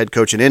is now the head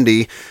coach in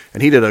Indy,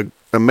 and he did an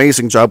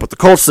amazing job with the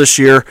Colts this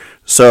year.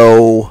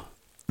 So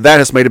that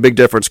has made a big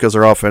difference, because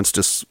their offense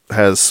just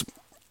has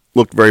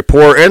looked very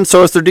poor, and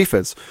so has their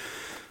defense.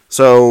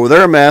 So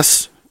they're a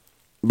mess,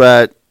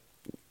 but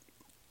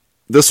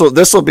this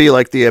will be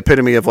the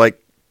epitome of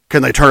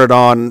can they turn it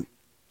on?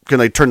 Can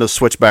they turn the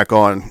switch back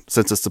on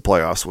since it's the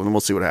playoffs? And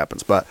we'll see what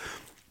happens. But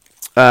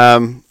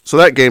so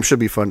that game should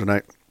be fun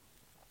tonight.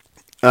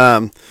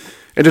 In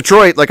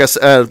Detroit, like I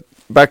said,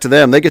 back to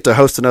them, they get to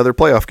host another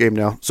playoff game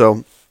now.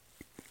 So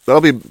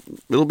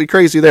it'll be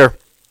crazy there.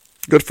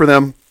 Good for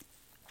them.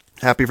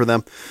 Happy for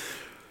them.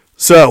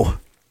 So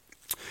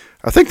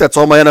I think that's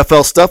all my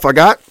NFL stuff I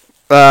got.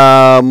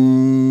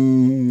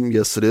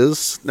 Yes, it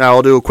is. Now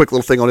I'll do a quick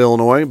little thing on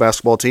Illinois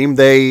basketball team.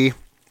 They,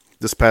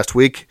 this past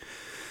week,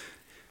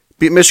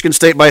 beat Michigan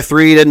State by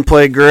 3. Didn't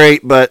play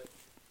great, but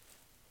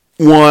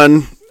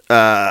won.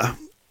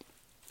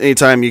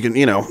 Anytime you can,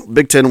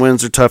 Big Ten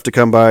wins are tough to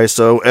come by.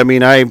 So,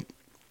 I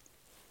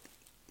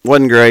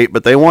wasn't great,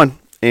 but they won.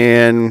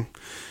 And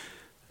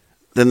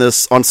then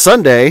on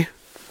Sunday,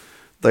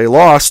 they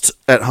lost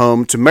at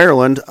home to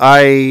Maryland.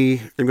 I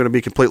am going to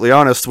be completely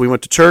honest. We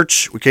went to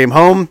church. We came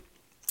home.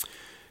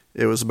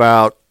 It was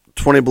about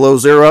 20 below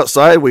zero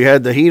outside. We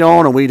had the heat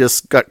on, and we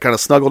just got kind of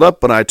snuggled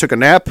up, and I took a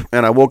nap,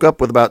 and I woke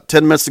up with about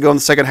 10 minutes to go in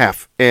the second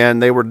half,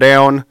 and they were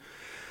down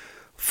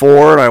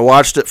 4, and I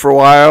watched it for a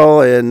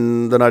while,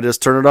 and then I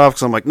just turned it off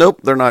because I'm like,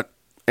 nope, they're not.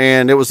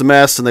 And it was a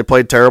mess, and they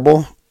played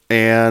terrible,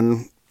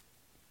 and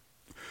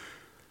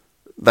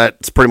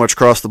that's pretty much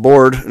across the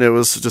board, and it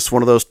was just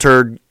one of those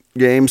turd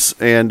games,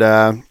 and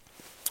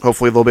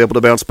hopefully they'll be able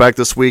to bounce back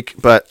this week,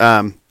 but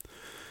they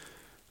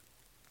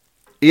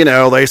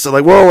said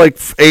like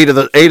 8 of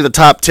the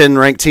top 10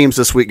 ranked teams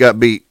this week got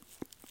beat,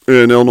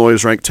 and Illinois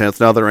is ranked 10th.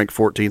 Now they're ranked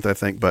 14th, I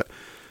think, but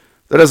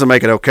that doesn't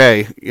make it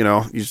okay.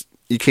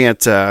 You can't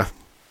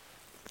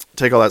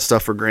take all that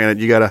stuff for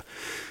granted.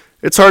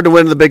 It's hard to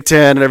win the Big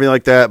Ten and everything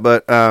like that,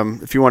 but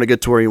if you want to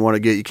get to where you want to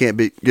get, you can't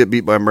get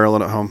beat by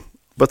Maryland at home.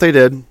 But they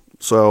did,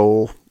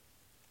 so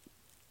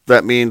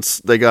that means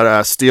they got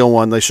to steal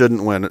one they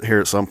shouldn't win here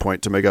at some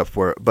point to make up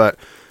for it. But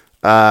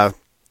I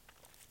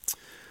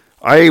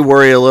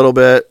worry a little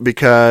bit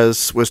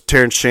because with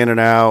Terrence Shannon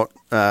out,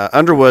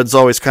 Underwood's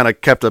always kind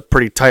of kept a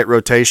pretty tight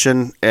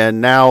rotation,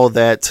 and now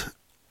that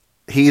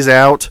he's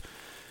out,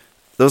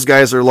 those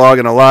guys are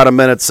logging a lot of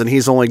minutes, and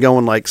he's only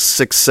going like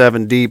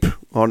 6-7 deep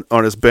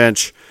on his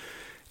bench.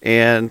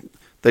 And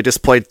they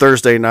just played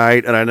Thursday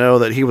night, and I know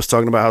that he was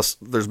talking about how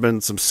there's been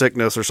some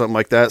sickness or something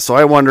like that. So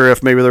I wonder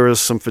if maybe there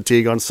was some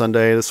fatigue on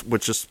Sunday,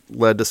 which just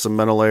led to some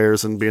mental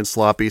errors and being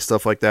sloppy,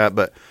 stuff like that.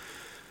 But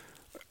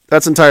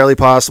that's entirely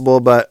possible.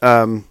 But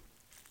Underwood,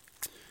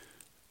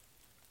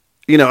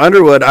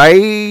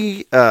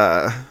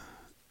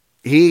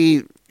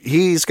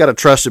 he's got to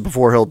trust it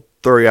before he'll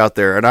throw you out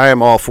there, and I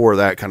am all for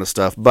that kind of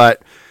stuff.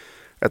 But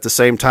at the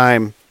same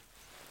time,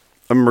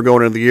 I remember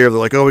going into the year, they're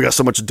like, oh, we got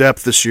so much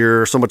depth this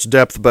year,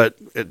 but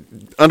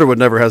Underwood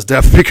never has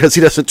depth because he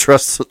doesn't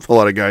trust a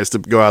lot of guys to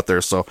go out there.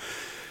 So,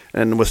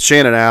 and with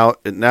Shannon out,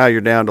 and now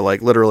you're down to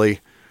like literally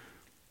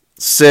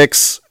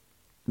 6,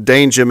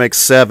 Danger makes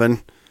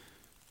 7,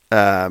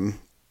 and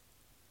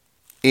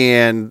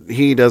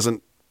he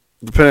doesn't,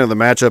 depending on the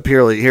matchup,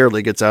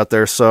 Hurley gets out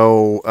there.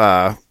 So,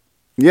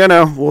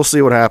 we'll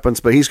see what happens,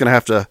 but he's going to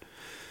have to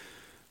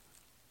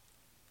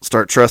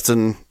start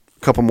trusting a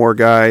couple more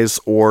guys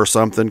or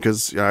something,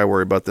 because I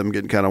worry about them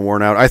getting kind of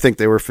worn out. I think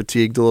they were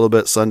fatigued a little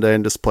bit Sunday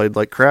and just played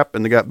like crap,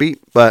 and they got beat.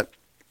 But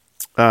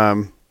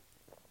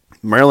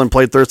Maryland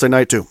played Thursday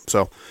night too,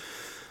 so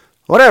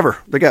whatever,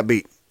 they got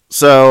beat.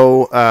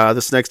 So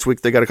this next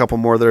week they got a couple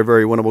more that are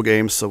very winnable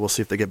games, so we'll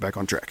see if they get back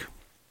on track.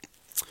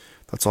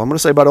 That's all I'm going to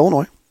say about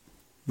Illinois.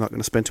 Not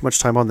going to spend too much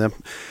time on them.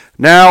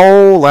 Now,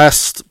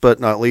 last but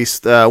not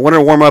least,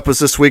 winter warm-up was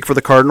this week for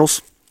the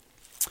Cardinals.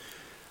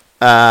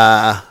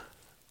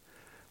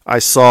 I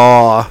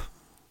saw.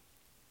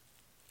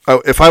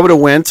 Oh, if I would have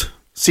went,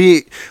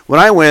 see, when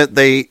I went,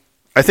 you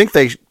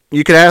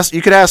could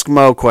ask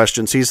Mo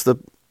questions. He's the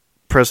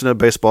president of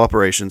baseball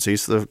operations.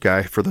 He's the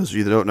guy. For those of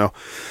you that don't know,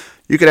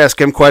 you could ask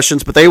him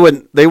questions, but they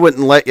wouldn't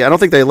let you. I don't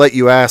think they let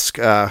you ask.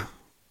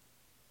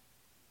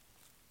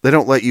 They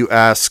don't let you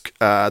ask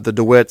the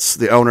DeWitts,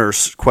 the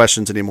owners,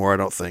 questions anymore. I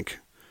don't think.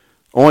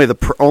 Only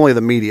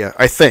the media.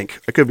 I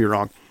think. I could be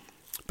wrong.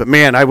 But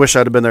man, I wish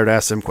I'd have been there to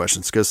ask them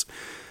questions, because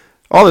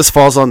all this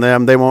falls on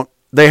them. They won't.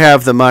 They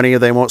have the money.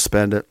 They won't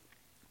spend it.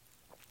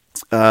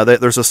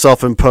 There's a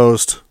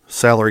self-imposed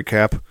salary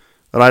cap,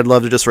 and I'd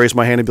love to just raise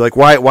my hand and be like,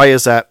 why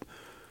is that?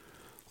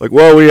 Like,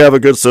 well, we have a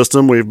good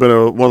system. We've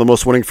been one of the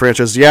most winning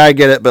franchises. Yeah, I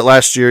get it. But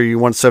last year you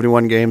won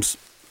 71 games.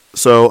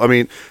 So I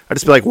mean, I'd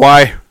just be like,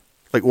 why?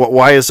 Like,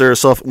 why is there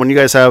when you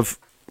guys have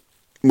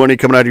money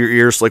coming out of your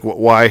ears? Like,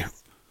 why?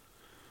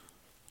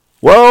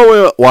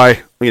 Well,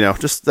 why?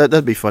 Just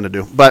that'd be fun to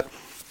do. But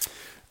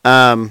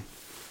some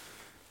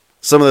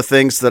of the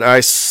things that I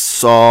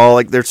saw,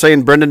 like they're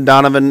saying Brendan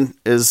Donovan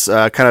is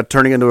kind of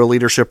turning into a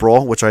leadership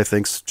role, which I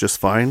think's just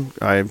fine.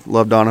 I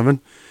love Donovan.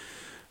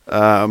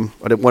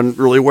 Wasn't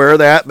really aware of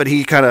that, but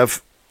he kind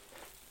of,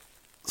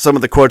 some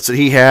of the quotes that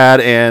he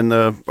had and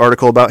the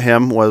article about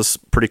him was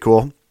pretty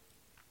cool.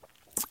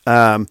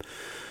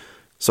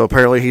 So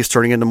apparently he's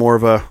turning into more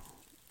of a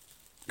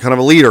kind of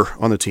a leader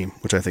on the team,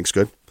 which I think is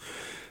good.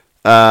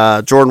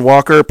 Jordan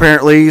Walker,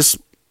 apparently he's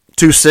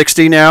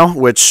 260 now,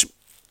 which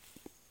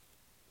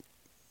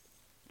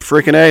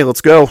freaking A,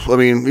 let's go. I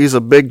mean, he's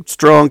a big,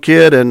 strong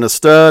kid and a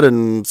stud,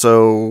 and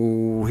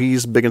so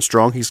he's big and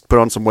strong. He's put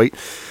on some weight,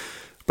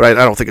 but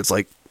I don't think it's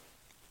like,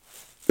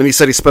 and he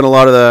said he spent a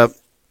lot of the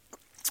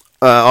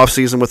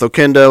offseason with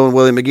Okendo and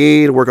Willie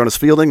McGee to work on his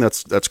fielding.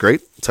 That's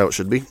great. That's how it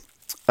should be.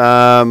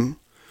 The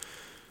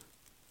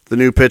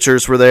new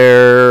pitchers were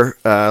there.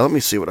 Let me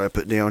see what I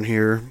put down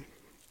here.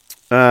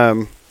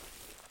 The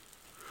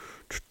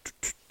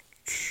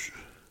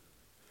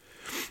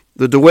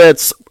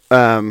DeWitts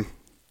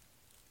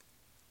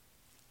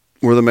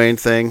were the main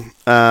thing.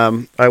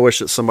 I wish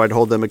that somebody'd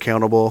hold them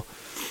accountable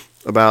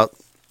about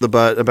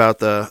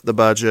the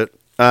budget.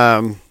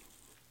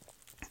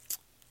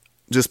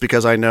 Just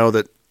because I know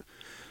that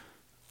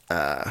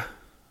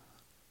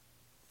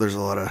there's a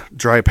lot of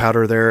dry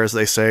powder there, as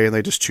they say, and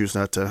they just choose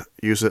not to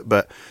use it.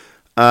 But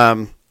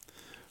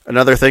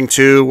Another thing,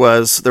 too,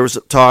 was there was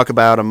talk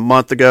about a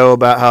month ago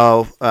about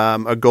how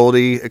a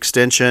Goldie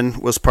extension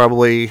was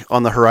probably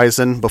on the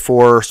horizon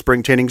before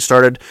spring training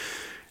started.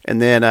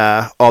 And then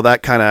all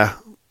that kind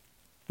of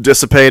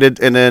dissipated.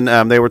 And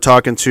then they were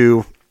talking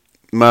to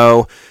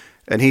Mo,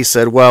 and he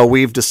said, well,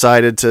 we've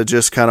decided to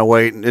just kind of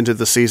wait into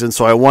the season.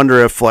 So I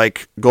wonder if,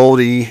 like,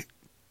 Goldie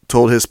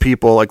told his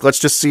people, like, let's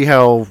just see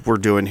how we're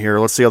doing here.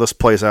 Let's see how this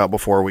plays out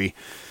before we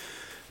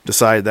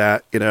decide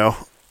that,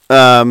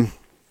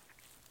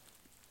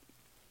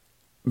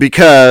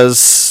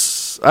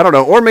 because, I don't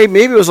know, or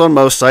maybe it was on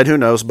Mo's side, who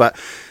knows, but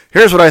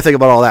here's what I think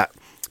about all that.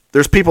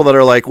 There's people that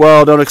are like,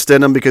 well, don't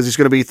extend him because he's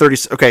going to be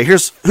 30. Okay,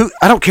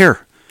 I don't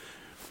care.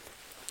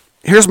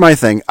 Here's my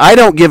thing. I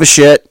don't give a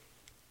shit.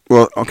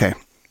 Well, okay,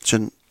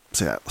 shouldn't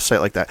say it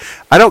like that.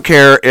 I don't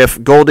care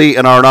if Goldie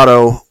and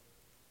Arenado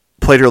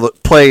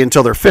play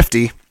until they're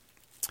 50.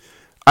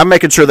 I'm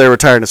making sure they're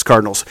retiring as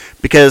Cardinals,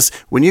 because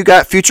when you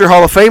got future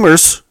Hall of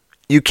Famers,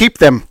 you keep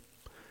them.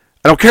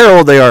 I don't care how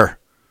old they are.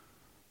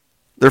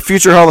 They're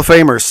future Hall of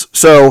Famers.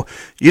 So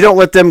you don't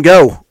let them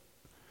go.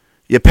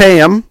 You pay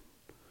them.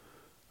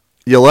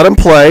 You let them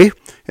play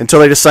until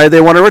they decide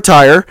they want to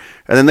retire.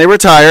 And then they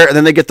retire. And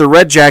then they get the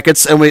red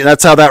jackets. And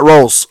that's how that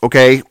rolls.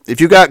 Okay?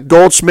 If you got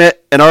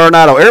Goldschmidt and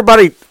Arenado.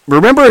 Everybody,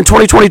 remember in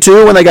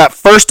 2022 when they got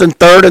first and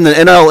third in the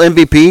NL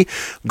MVP?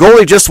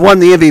 Goalie just won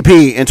the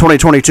MVP in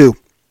 2022.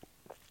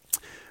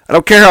 I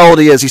don't care how old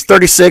he is. He's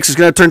 36. He's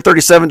going to turn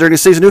 37 during the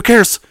season. Who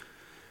cares?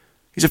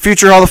 He's a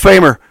future Hall of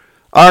Famer.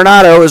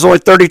 Arenado is only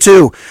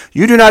 32.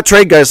 You do not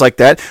trade guys like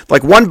that.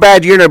 Like one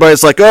bad year, and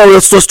everybody's like, "Oh,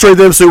 let's trade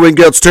them so we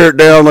can let's tear it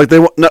down." Like they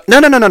want.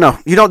 No.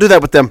 You don't do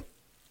that with them.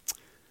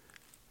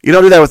 You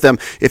don't do that with them.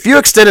 If you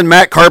extended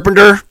Matt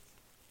Carpenter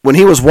when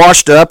he was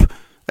washed up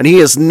and he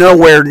is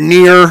nowhere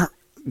near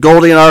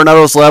Goldie and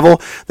Arenado's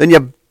level, then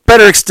you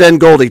better extend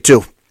Goldie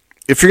too.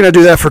 If you're going to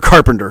do that for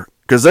Carpenter,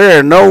 because they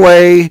are no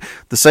way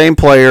the same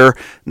player,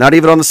 not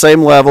even on the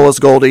same level as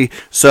Goldie.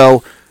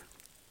 So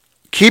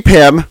keep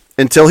him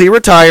until he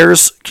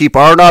retires. Keep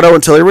Arenado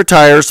until he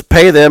retires.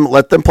 Pay them.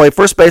 Let them play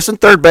first base and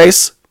third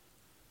base.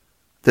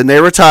 Then they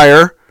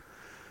retire.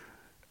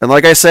 And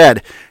like I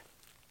said,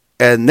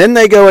 and then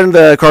they go into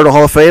the Cardinal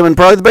Hall of Fame and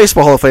probably the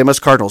Baseball Hall of Fame as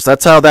Cardinals.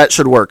 That's how that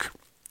should work.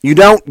 You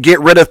don't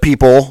get rid of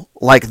people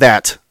like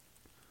that.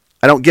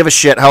 I don't give a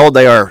shit how old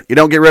they are. You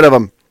don't get rid of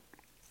them.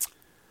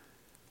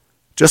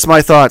 Just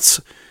my thoughts.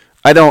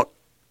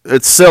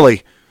 It's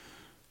silly.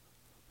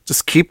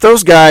 Just keep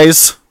those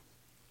guys.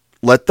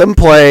 Let them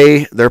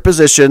play their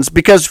positions,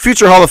 because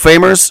future Hall of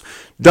Famers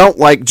don't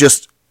like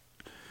just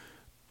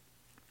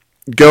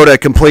go to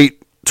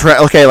complete.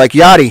 Okay, like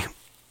Yachty.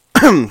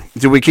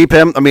 Do we keep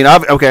him? I mean,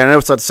 okay, I know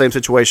it's not the same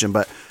situation,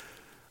 but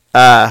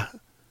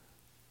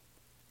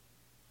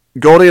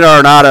Goldie and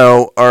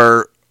Arenado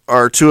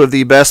are two of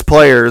the best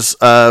players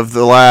of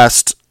the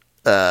last.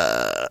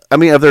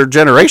 Of their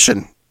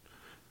generation.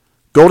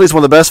 Goldie's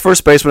one of the best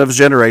first basemen of his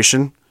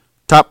generation,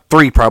 top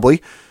 3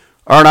 probably.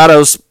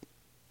 Arenado's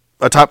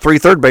a top 3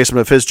 third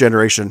baseman of his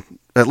generation,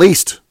 at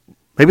least.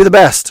 Maybe the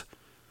best.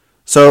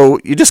 So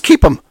you just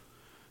keep them.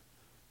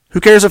 Who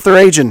cares if they're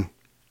aging?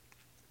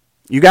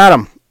 You got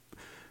them.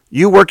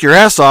 You work your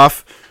ass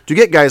off to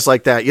get guys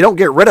like that. You don't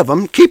get rid of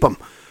them. Keep them.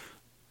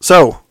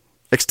 So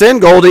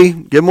extend Goldie.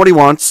 Give him what he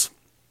wants.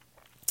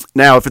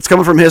 Now, if it's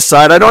coming from his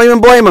side, I don't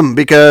even blame him,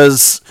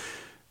 because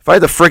if I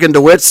had the frickin'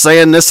 DeWitts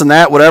saying this and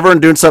that, whatever,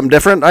 and doing something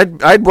different,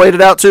 I'd wait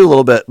it out too a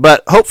little bit.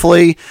 But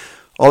hopefully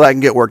all that can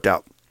get worked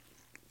out.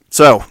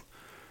 So,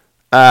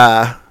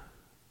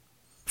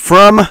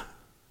 from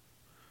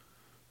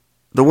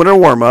the winter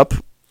warm-up,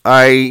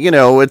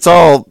 it's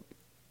all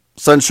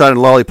sunshine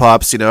and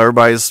lollipops,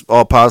 everybody's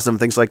all positive and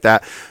things like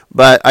that.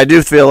 But I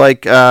do feel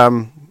like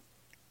Cardinals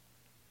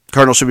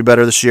should be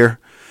better this year.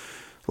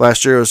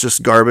 Last year it was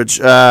just garbage.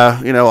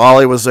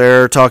 Ollie was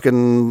there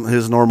talking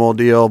his normal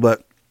deal,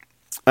 but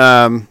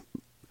and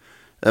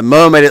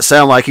Mo made it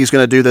sound like he's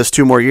going to do this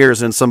 2 more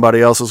years and somebody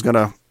else is going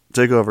to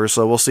take over.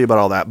 So we'll see about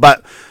all that.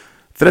 But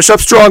finish up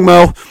strong,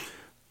 Mo.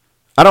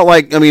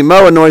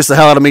 Mo annoys the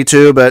hell out of me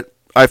too, but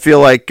I feel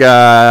like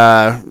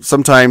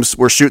sometimes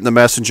we're shooting the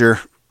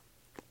messenger.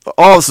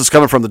 All this is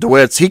coming from the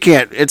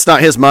DeWitts. It's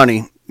not his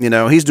money.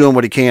 He's doing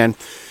what he can.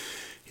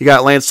 He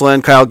got Lance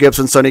Lynn, Kyle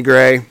Gibson, Sonny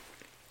Gray.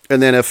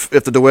 And then if the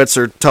DeWitts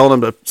are telling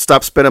him to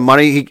stop spending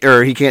money, he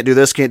can't do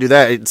this, can't do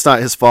that, it's not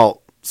his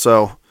fault.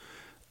 So,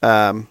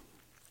 again,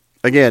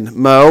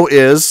 Mo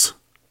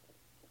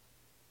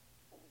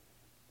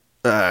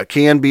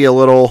can be a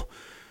little.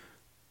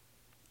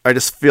 I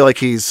just feel like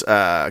he's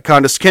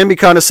can be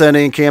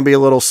condescending, can be a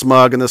little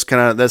smug, and this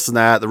and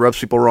that rubs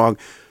people wrong.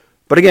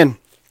 But again,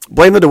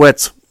 blame the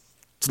DeWitts.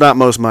 It's not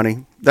Mo's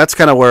money. That's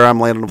kind of where I'm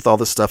landing with all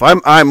this stuff.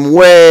 I'm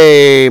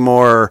way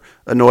more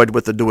annoyed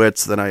with the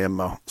DeWitts than I am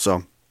Mo.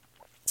 So.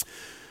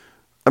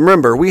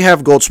 Remember, we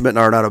have Goldschmidt and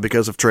Arenado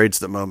because of trades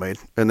that Mo made,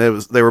 and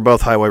they were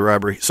both highway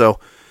robbery. So,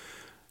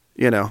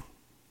 we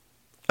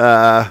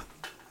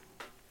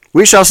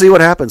shall see what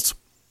happens.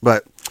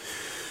 But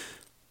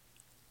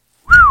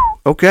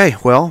Okay,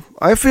 well,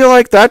 I feel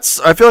like I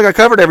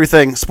covered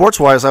everything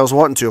sports-wise I was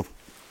wanting to.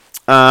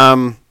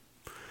 Gonna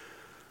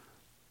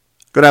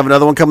have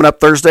another one coming up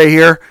Thursday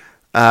here.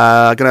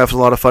 Gonna have a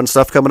lot of fun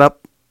stuff coming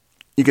up.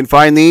 You can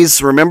find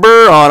these,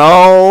 remember, on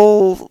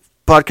all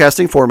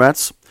podcasting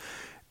formats.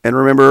 And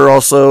remember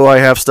also, I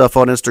have stuff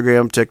on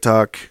Instagram,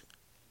 TikTok,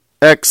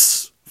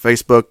 X,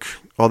 Facebook,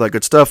 all that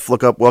good stuff.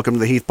 Look up Welcome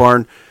to the Heath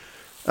Barn.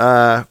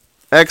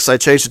 X, I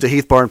changed it to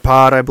Heath Barn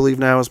Pod, I believe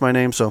now is my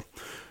name. So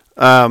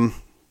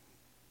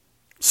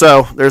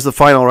there's the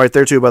final right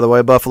there too, by the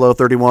way. Buffalo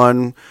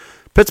 31,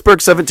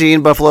 Pittsburgh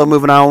 17, Buffalo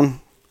moving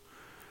on.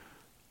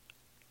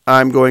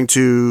 I'm going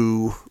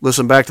to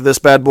listen back to this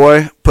bad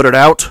boy, put it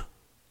out,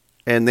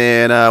 and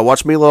then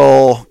watch me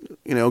go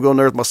in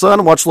there with my son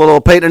and watch a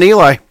little Peyton and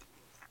Eli.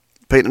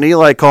 Peyton and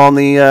Eli calling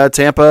the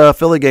Tampa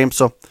Philly game,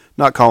 so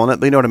not calling it,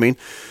 but you know what I mean.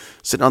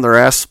 Sitting on their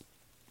ass,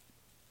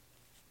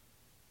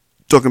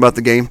 talking about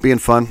the game, being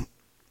fun.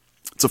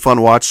 It's a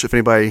fun watch if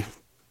anybody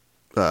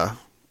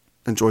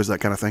enjoys that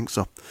kind of thing.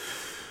 So,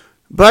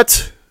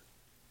 but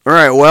all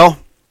right, well,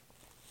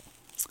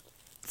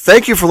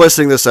 thank you for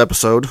listening to this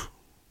episode.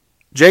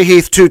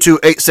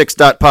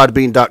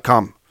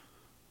 jheath2286.podbean.com.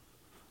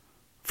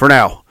 For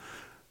now,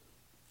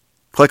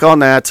 click on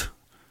that.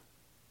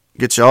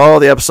 Get you all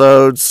the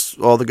episodes,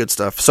 all the good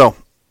stuff. So,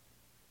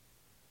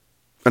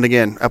 and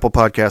again, Apple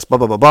Podcasts, blah,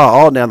 blah, blah, blah,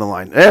 all down the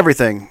line.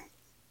 Everything.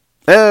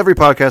 Every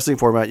podcasting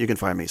format you can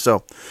find me.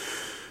 So,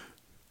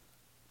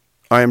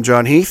 I am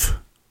John Heath.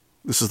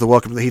 This is the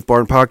Welcome to the Heath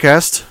Barn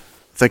podcast.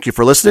 Thank you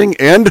for listening,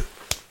 and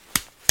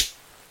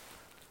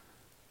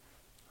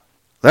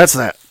that's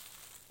that.